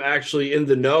I'm actually in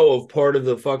the know of part of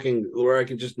the fucking where I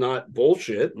can just not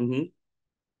bullshit. Mm-hmm.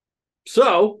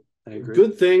 So, I agree.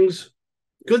 Good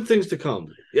things to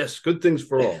come. Yes, good things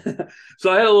for all.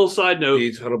 So I had a little side note.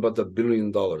 How about the $1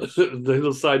 billion? The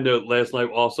little side note last night,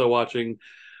 also watching,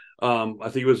 I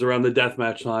think it was around the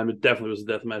deathmatch time. It definitely was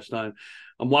the deathmatch time.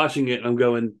 I'm watching it and I'm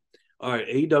going, all right,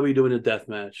 AEW doing a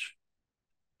deathmatch.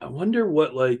 I wonder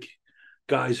what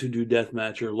guys who do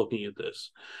deathmatch are looking at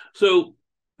this. So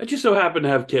I just so happen to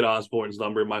have Kid Osborne's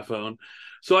number in my phone.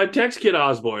 So I text Kid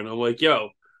Osborne. I'm like, yo,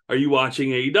 are you watching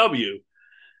AEW?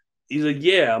 He's like,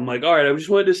 yeah. I'm like, all right, I just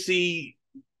wanted to see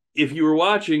if you were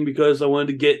watching because I wanted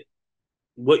to get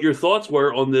what your thoughts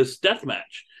were on this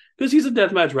deathmatch. Because he's a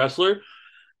deathmatch wrestler.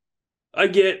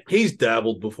 He's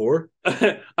dabbled before.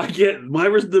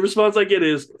 The response I get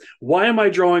is, why am I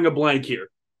drawing a blank here?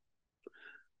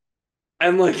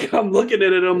 And I'm looking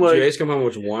at it, I'm like... Did you ask him how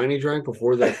much wine he drank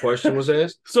before that question was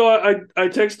asked? So I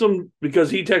text him because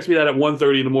he texted me that at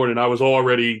 1:30 in the morning. I was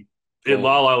already in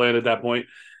La La Land at that point.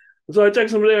 So I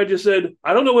texted him today. I just said,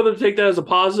 I don't know whether to take that as a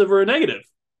positive or a negative.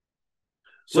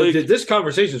 So this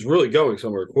conversation is really going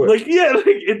somewhere quick.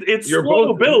 It's slow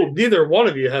to build. Neither one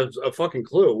of you has a fucking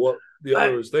clue what the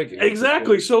other was thinking.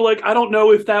 Exactly. So I don't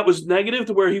know if that was negative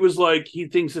to where he was he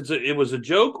thinks it was a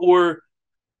joke, or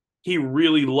he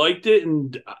really liked it.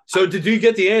 And so did you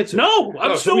get the answer? No,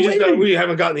 I'm still waiting. We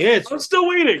haven't gotten the answer. I'm still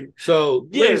waiting. So,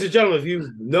 ladies and gentlemen, if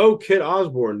you know Kid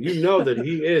Osborne, you know that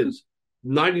he is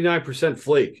 99%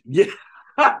 flake. Yeah.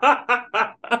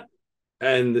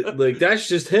 And that's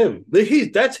just him.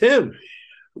 That's him.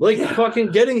 Fucking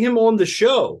getting him on the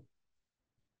show.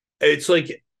 It's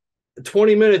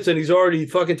 20 minutes and he's already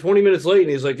fucking 20 minutes late, and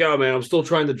he's like, "Oh man, I'm still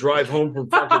trying to drive home from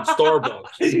fucking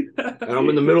Starbucks, and I'm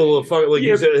in the middle of fucking like."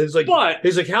 Yeah, he's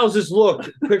like, "How's this look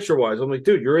picture wise?" I'm like,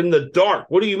 "Dude, you're in the dark.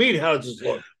 What do you mean? How does this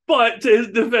look?" But to his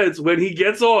defense, when he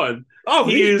gets on,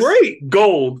 he's is great.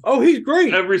 Gold. Oh, he's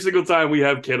great every single time we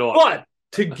have Kid on. But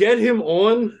to get him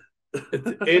on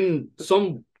in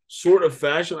some sort of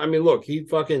fashion, I mean, look, he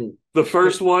fucking. The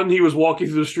first one, he was walking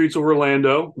through the streets of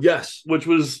Orlando. Yes. Which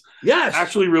was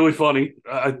actually really funny.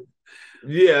 Yeah,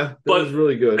 that was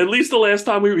really good. At least the last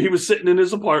time he was sitting in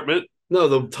his apartment. No,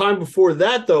 the time before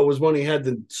that, though, was when he had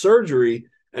the surgery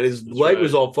and his leg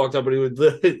was all fucked up, and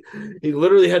he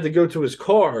literally had to go to his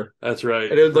car. That's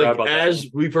right. And it was like, as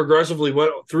we progressively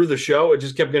went through the show, it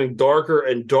just kept getting darker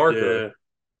and darker. Yeah.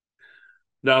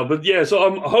 No, but yeah, so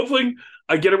I'm hoping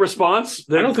I get a response.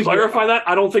 I don't think clarify that.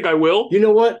 I don't think I will. You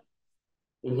know what?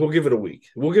 We'll give it a week.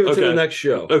 We'll give it to the next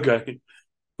show. Okay.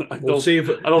 We'll see if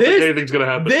I don't think anything's going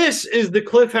to happen. This is the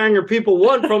cliffhanger people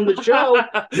want from the show.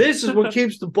 This is what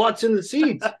keeps the butts in the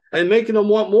seats and making them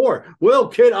want more. Will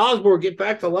Kid Osborne get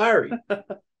back to Larry?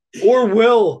 Or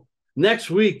will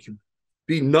next week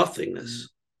be nothingness?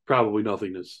 Probably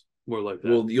nothingness. More like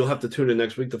that. Well, you'll have to tune in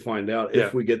next week to find out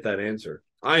if we get that answer.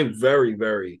 I'm very,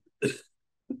 very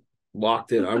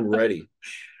locked in. I'm ready.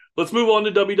 Let's move on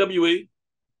to WWE.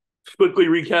 Quickly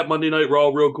recap Monday Night Raw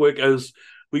real quick, as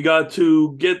we got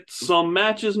to get some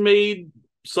matches made.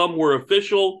 Some were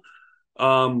official.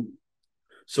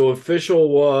 So official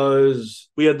was...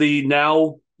 We had the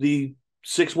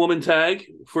 6-woman tag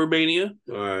for Mania.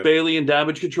 Right. Bayley and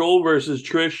Damage Control versus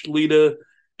Trish, Lita,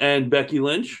 and Becky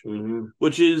Lynch. Mm-hmm.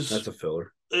 Which is... That's a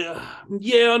filler.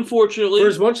 Yeah, unfortunately. For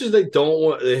as much as they don't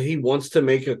want... He wants to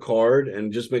make a card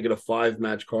and just make it a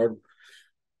 5-match card.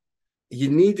 You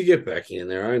need to get Becky in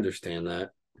there. I understand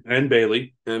that. And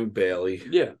Bayley.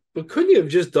 Yeah. But couldn't you have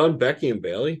just done Becky and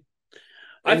Bayley?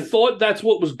 I thought that's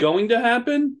what was going to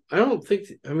happen. I don't think...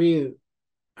 I mean,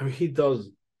 he does...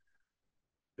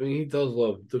 he does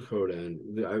love Dakota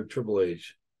and Triple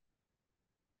H.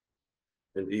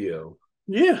 And EO.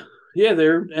 Yeah. Yeah,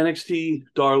 they're NXT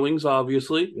darlings,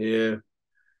 obviously. Yeah.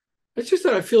 It's just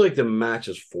that I feel like the match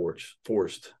is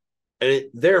forced. And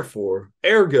therefore,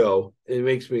 ergo, it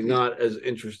makes me not as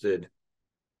interested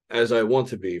as I want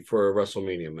to be for a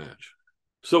WrestleMania match.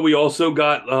 So we also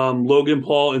got Logan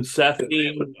Paul and Seth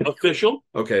being official.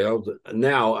 Okay,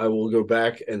 now I will go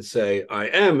back and say I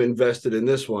am invested in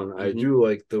this one. I do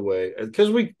like the way, because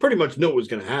we pretty much knew it was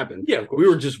going to happen. Yeah, we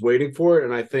were just waiting for it,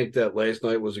 and I think that last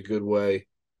night was a good way.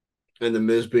 And the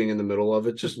Miz being in the middle of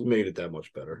it just made it that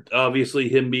much better. Obviously,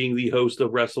 him being the host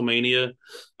of WrestleMania,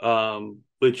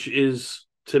 which is,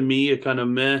 to me, a kind of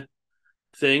meh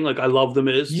thing. Like, I love The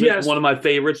Miz. Yes. One of my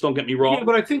favorites, don't get me wrong. Yeah,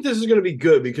 but I think this is going to be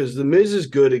good because The Miz is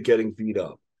good at getting beat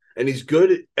up. And he's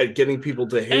good at getting people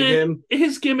to hate him.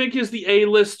 His gimmick is the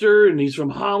A-lister, and he's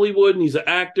from Hollywood, and he's an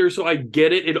actor, so I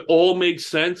get it. It all makes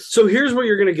sense. So here's what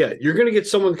you're going to get. You're going to get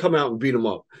someone to come out and beat him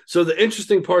up. So the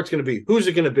interesting part's going to be, who's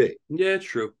it going to be? Yeah, it's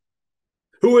true.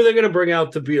 Who are they going to bring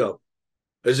out to beat up?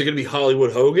 Is it going to be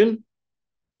Hollywood Hogan?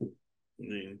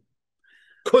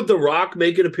 Could The Rock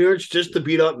make an appearance just to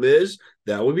beat up Miz?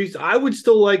 That would be. I would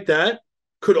still like that.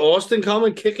 Could Austin come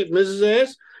and kick at Miz's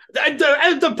ass?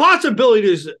 The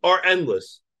possibilities are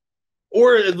endless,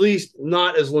 or at least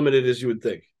not as limited as you would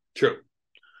think. True.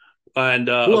 And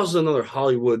who else is another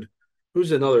Hollywood?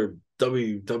 Who's another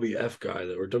WWF guy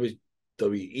or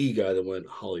WWE guy that went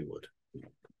Hollywood?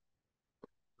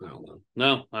 I don't know.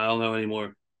 No, I don't know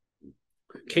anymore.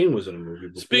 Kane was in a movie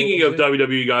before. Speaking of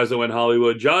WWE guys that went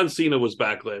Hollywood, John Cena was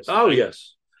back last night. Oh,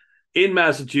 yes. In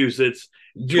Massachusetts.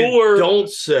 Don't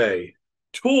say.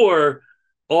 Tore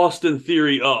Austin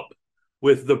Theory up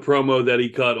with the promo that he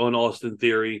cut on Austin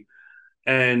Theory.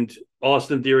 And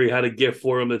Austin Theory had a gift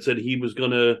for him that said he was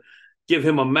going to give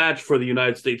him a match for the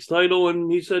United States title.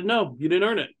 And he said, no, you didn't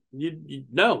earn it. You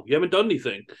haven't done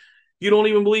anything. You don't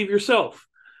even believe yourself.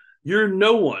 You're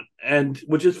no one. And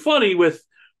which is funny with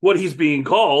what he's being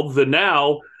called, the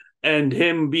Now, and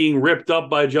him being ripped up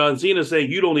by John Cena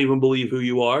saying, you don't even believe who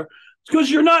you are. It's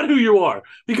because you're not who you are,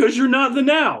 because you're not the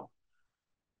Now.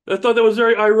 I thought that was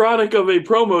very ironic of a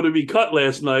promo to be cut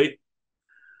last night.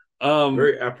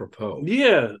 Very apropos.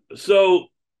 Yeah. So,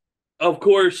 of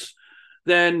course,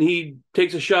 then he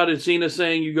takes a shot at Cena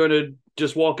saying you're going to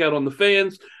just walk out on the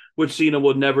fans, which Cena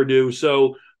would never do.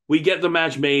 So we get the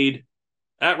match made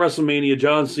at WrestleMania,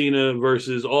 John Cena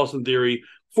versus Austin Theory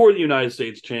for the United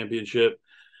States Championship.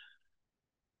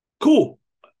 Cool,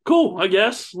 I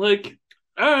guess. Like,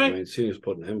 all right. I mean, Cena's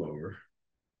putting him over.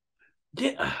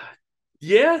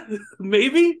 Yeah,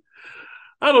 maybe.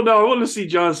 I don't know. I want to see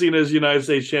John Cena as United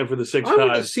States champ for the sixth I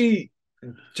want time. to see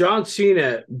John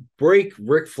Cena break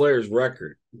Ric Flair's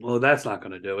record. Well, that's not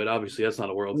going to do it. Obviously, that's not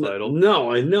a world title.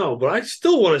 No, I know, but I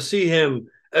still want to see him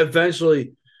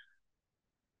eventually.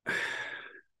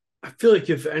 I feel like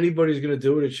if anybody's going to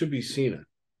do it, it should be Cena.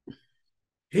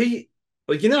 You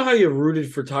know how you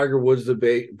rooted for Tiger Woods to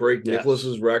break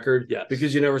Nicklaus's record? Yes.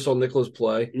 Because you never saw Nicklaus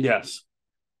play? Yes.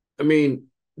 I mean,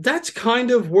 that's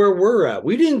kind of where we're at.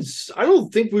 I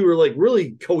don't think we were like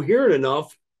really coherent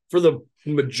enough for the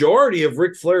majority of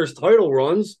Ric Flair's title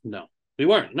runs. No, we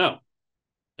weren't. No.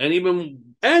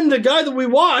 And the guy that we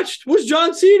watched was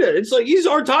John Cena. It's like, he's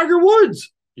our Tiger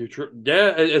Woods. You're true.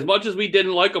 Yeah, as much as we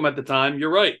didn't like him at the time,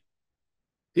 you're right.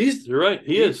 You're right.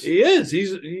 He is. He is.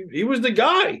 He was the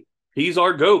guy. He's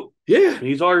our GOAT. Yeah.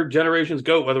 He's our generation's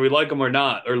GOAT, whether we like him or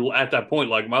not. Or at that point,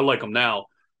 like him. I like him now.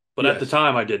 But at the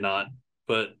time, I did not.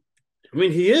 But I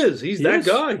mean, he is. He's that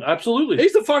guy. Absolutely.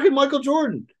 He's the fucking Michael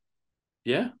Jordan.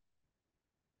 Yeah.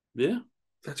 Yeah.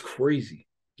 That's crazy.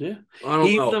 Yeah.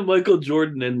 He's the Michael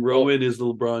Jordan and Rowan is the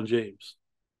LeBron James.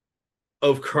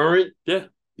 Of current? Yeah.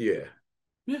 Yeah.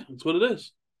 Yeah, that's what it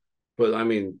is. But I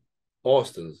mean,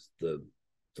 Austin's the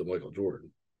Michael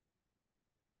Jordan.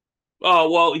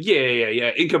 Oh, well,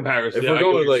 yeah. In comparison. If we're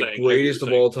going like greatest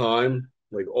of all time,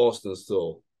 like Austin's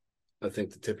still, I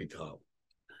think, the tippy top.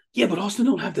 Yeah, but Austin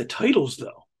don't have the titles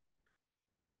though.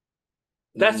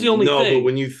 That's the only thing. No, but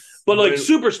when you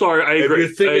superstar, I agree.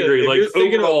 I agree. Like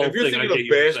overall, if you're thinking of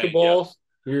basketball,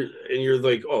 you're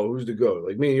like, oh, who's the GOAT?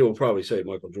 Like me and you will probably say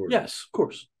Michael Jordan. Yes, of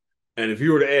course. And if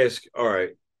you were to ask, all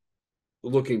right,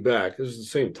 looking back, this is the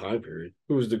same time period.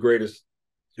 Who was the greatest?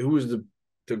 Who was the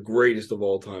greatest of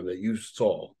all time that you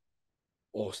saw?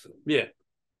 Austin. Yeah.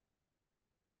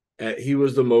 He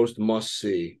was the most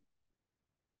must-see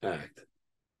act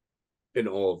in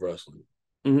all of wrestling.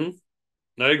 I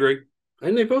agree.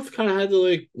 And they both kind of had the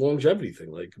like longevity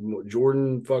thing. Like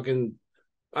Jordan fucking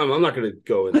I'm not going to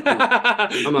go in.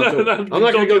 I'm not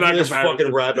going to go through this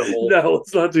fucking rabbit hole. No,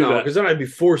 let's not do that. Because then I'd be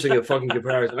forcing a fucking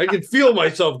comparison. I can feel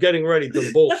myself getting ready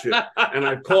to bullshit, and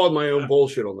I've called my own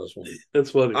bullshit on this one.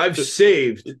 That's funny. I've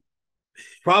saved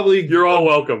probably. You're all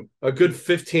welcome. A good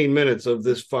 15 minutes of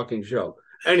this fucking show.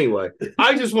 Anyway,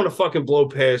 I just want to fucking blow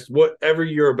past whatever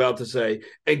you're about to say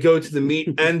and go to the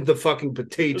meat and the fucking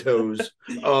potatoes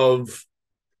of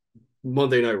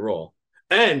Monday Night Raw.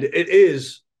 And it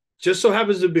is, just so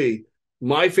happens to be,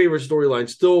 my favorite storyline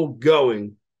still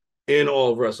going in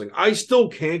all of wrestling. I still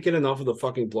can't get enough of the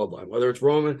fucking bloodline, whether it's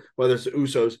Roman, whether it's the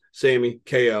Usos, Sammy,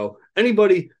 KO,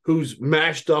 anybody who's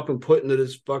mashed up and put into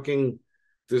this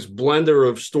blender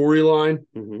of storyline.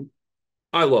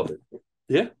 I love it.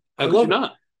 Yeah. I love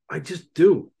it. I just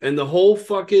do. And the whole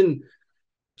fucking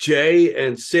Jay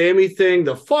and Sammy thing,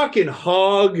 the fucking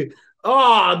hug.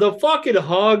 The fucking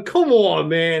hug. Come on,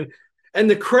 man. And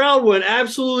the crowd went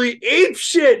absolutely ape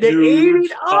shit. They ate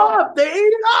it up. They ate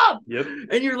it up. Yep.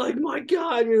 And you're like, my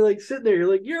God. You're like sitting there.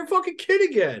 You're like, you're a fucking kid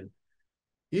again.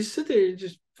 You sit there, you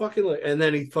just fucking like, and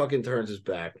then he fucking turns his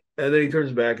back. And then he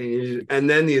turns back, and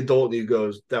then the adult in you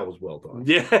goes, that was well done.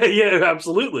 Yeah,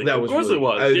 absolutely. That was of course really, it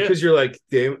was. Because you're like,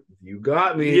 damn, you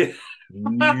got me. Yeah.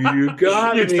 You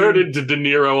got me. You turned into De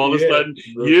Niro all of a sudden.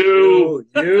 You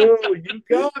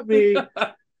got me.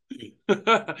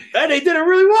 And they did it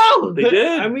really well. They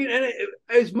did. I mean, and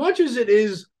as much as it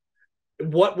is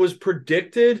what was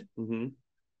predicted,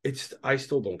 I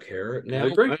still don't care now. I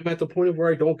agree. I'm at the point of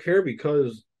where I don't care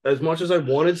because as much as I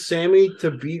wanted Sammy to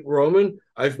beat Roman,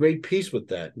 I've made peace with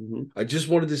that. I just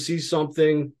wanted to see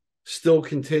something still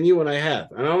continue, and I have.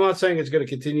 And I'm not saying it's going to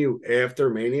continue after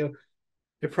Mania.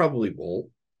 It probably won't.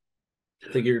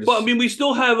 I think you're. But I mean, we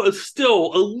still have a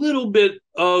little bit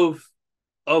of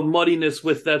muddiness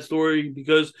with that story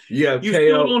because you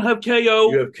still don't have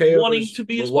KO. You have KO wanting to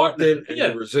be his partner.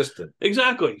 And resistant.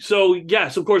 Exactly. So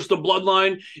yes, of course, the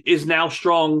bloodline is now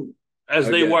strong as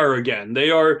they were again.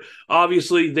 They are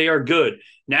good.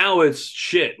 Now it's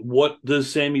shit. What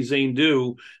does Sami Zayn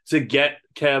do to get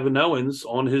Kevin Owens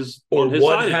on his what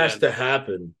side has again? to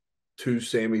happen to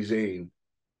Sami Zayn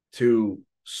to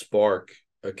spark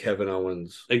a Kevin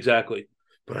Owens? Exactly.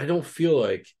 But I don't feel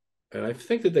like, and I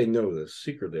think that they know this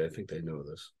secretly. I think they know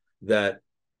this, that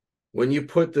when you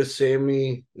put the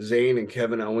Sami Zayn and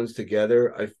Kevin Owens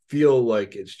together, I feel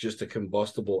like it's just a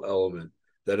combustible element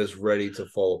that is ready to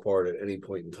fall apart at any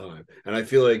point in time. And I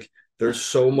feel like there's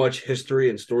so much history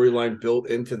and storyline built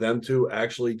into them two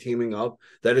actually teaming up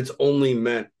that it's only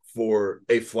meant for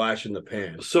a flash in the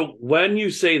pan. So when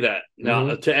you say that,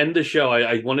 now to end the show,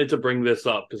 I wanted to bring this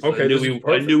up because Okay,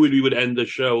 I knew we would end the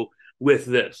show with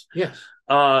this. Yes.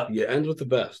 You end with the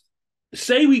best.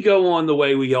 say we go on the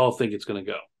way we all think it's going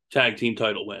to go. Tag team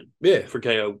title win. Yeah. For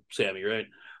KO Sammy, right?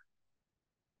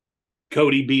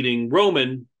 Cody beating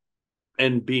Roman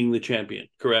and being the champion,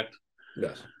 correct?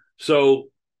 Yes. So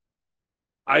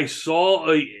I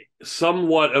saw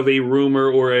somewhat of a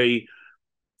rumor or a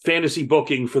fantasy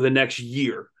booking for the next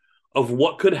year of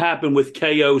what could happen with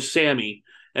KO Sammy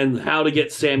and how to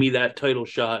get Sammy that title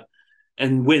shot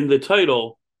and win the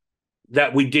title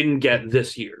that we didn't get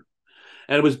this year.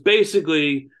 And it was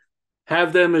basically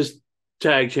have them as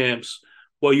tag champs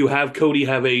while you have Cody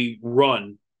have a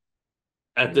run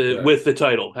at the with the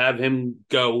title. Have him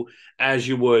go as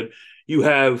you would. You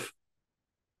have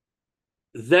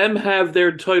them have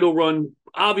their title run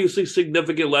obviously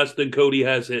significant less than Cody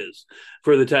has his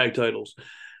for the tag titles.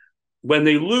 When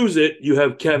they lose it, you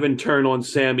have Kevin turn on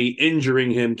Sammy,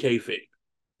 injuring him kayfabe.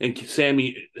 And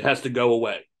Sammy has to go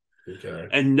away. Okay.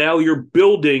 And now you're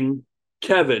building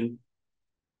Kevin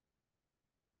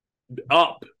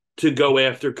up to go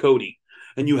after Cody.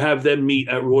 And you have them meet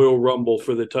at Royal Rumble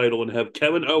for the title and have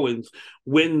Kevin Owens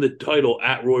win the title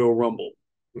at Royal Rumble.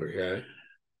 Okay.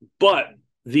 But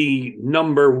the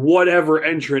number whatever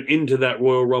entrant into that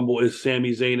Royal Rumble is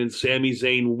Sami Zayn, and Sami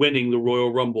Zayn winning the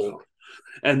Royal Rumble.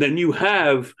 And then you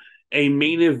have a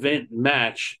main event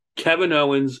match, Kevin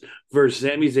Owens versus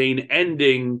Sami Zayn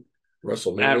ending at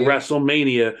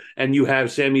WrestleMania, and you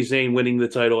have Sami Zayn winning the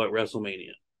title at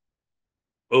WrestleMania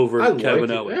over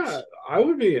Kevin Owens. Yeah, I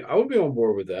would be on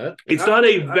board with that. It's not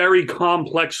a very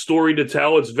complex story to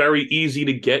tell. It's very easy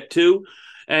to get to.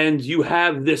 And you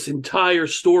have this entire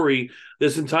story,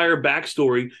 this entire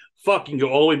backstory. Fucking go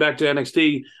all the way back to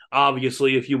NXT,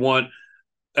 obviously, if you want.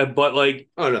 But like,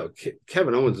 oh no,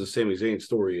 Kevin Owens and Sami Zayn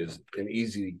story is an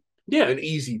easy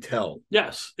tell.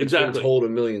 Yes, exactly. It's been told a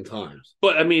million times.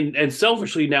 But I mean, and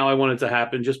selfishly now I want it to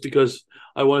happen just because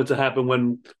I want it to happen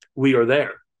when we are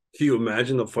there. Can you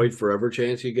imagine the fight forever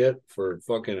chance you get for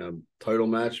fucking a title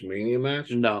match, Mania match?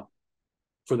 No,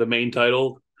 for the main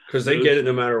title. Because they get it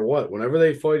no matter what. Whenever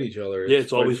they fight each other,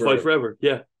 it's always fight forever.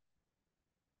 Yeah.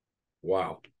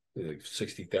 Wow. Like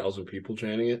 60,000 people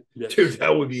chanting it? Yes. Dude,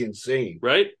 that would be insane.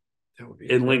 Right? That would be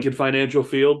in Lincoln Financial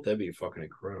Field. That'd be fucking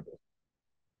incredible.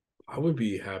 I would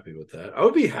be happy with that. I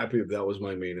would be happy if that was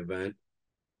my main event.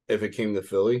 If it came to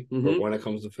Philly, or when it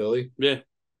comes to Philly. Yeah.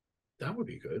 That would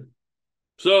be good.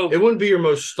 So it wouldn't be your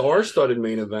most star-studded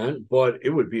main event, but it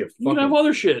would be a fucking... You have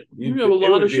other shit. You have a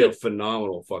lot of shit. It would be a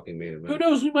phenomenal fucking main event. Who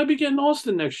knows? We might be getting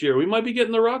Austin next year. We might be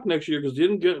getting The Rock next year because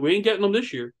we ain't getting them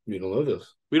this year. You don't know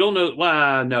this. We don't know.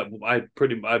 Well, no, I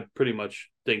pretty much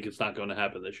think it's not going to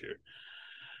happen this year.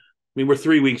 I mean, we're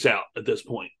 3 weeks out at this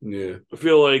point. Yeah. I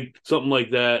feel like something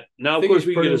like that. Now, of course,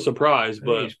 we get a surprise,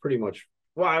 but he's pretty much...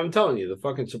 Well, I'm telling you, the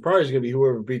fucking surprise is going to be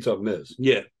whoever beats up Miz.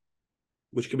 Yeah.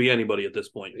 Which could be anybody at this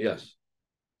point. Yes.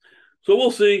 So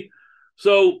we'll see.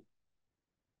 So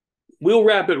we'll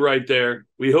wrap it right there.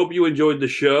 We hope you enjoyed the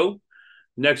show.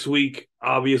 Next week,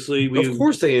 obviously, of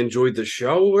course they enjoyed the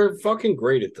show. We're fucking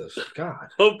great at this. God.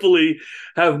 Hopefully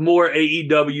have more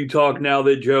AEW talk now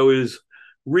that Joe is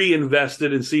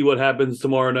reinvested and see what happens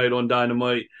tomorrow night on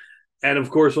Dynamite. And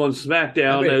of course on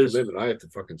SmackDown, I have to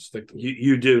fucking stick to it.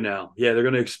 You do now. Yeah, they're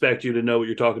going to expect you to know what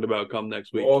you're talking about come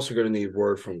next week. We're also going to need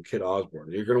word from Kit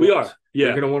Osborne. You're going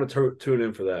to want to tune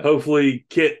in for that. Hopefully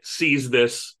Kit sees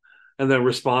this and then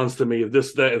responds to me if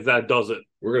that does it.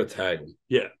 We're going to tag him.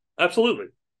 Yeah, absolutely.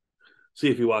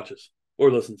 See if he watches or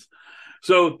listens.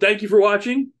 So thank you for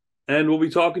watching, and we'll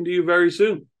be talking to you very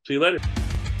soon. See you later.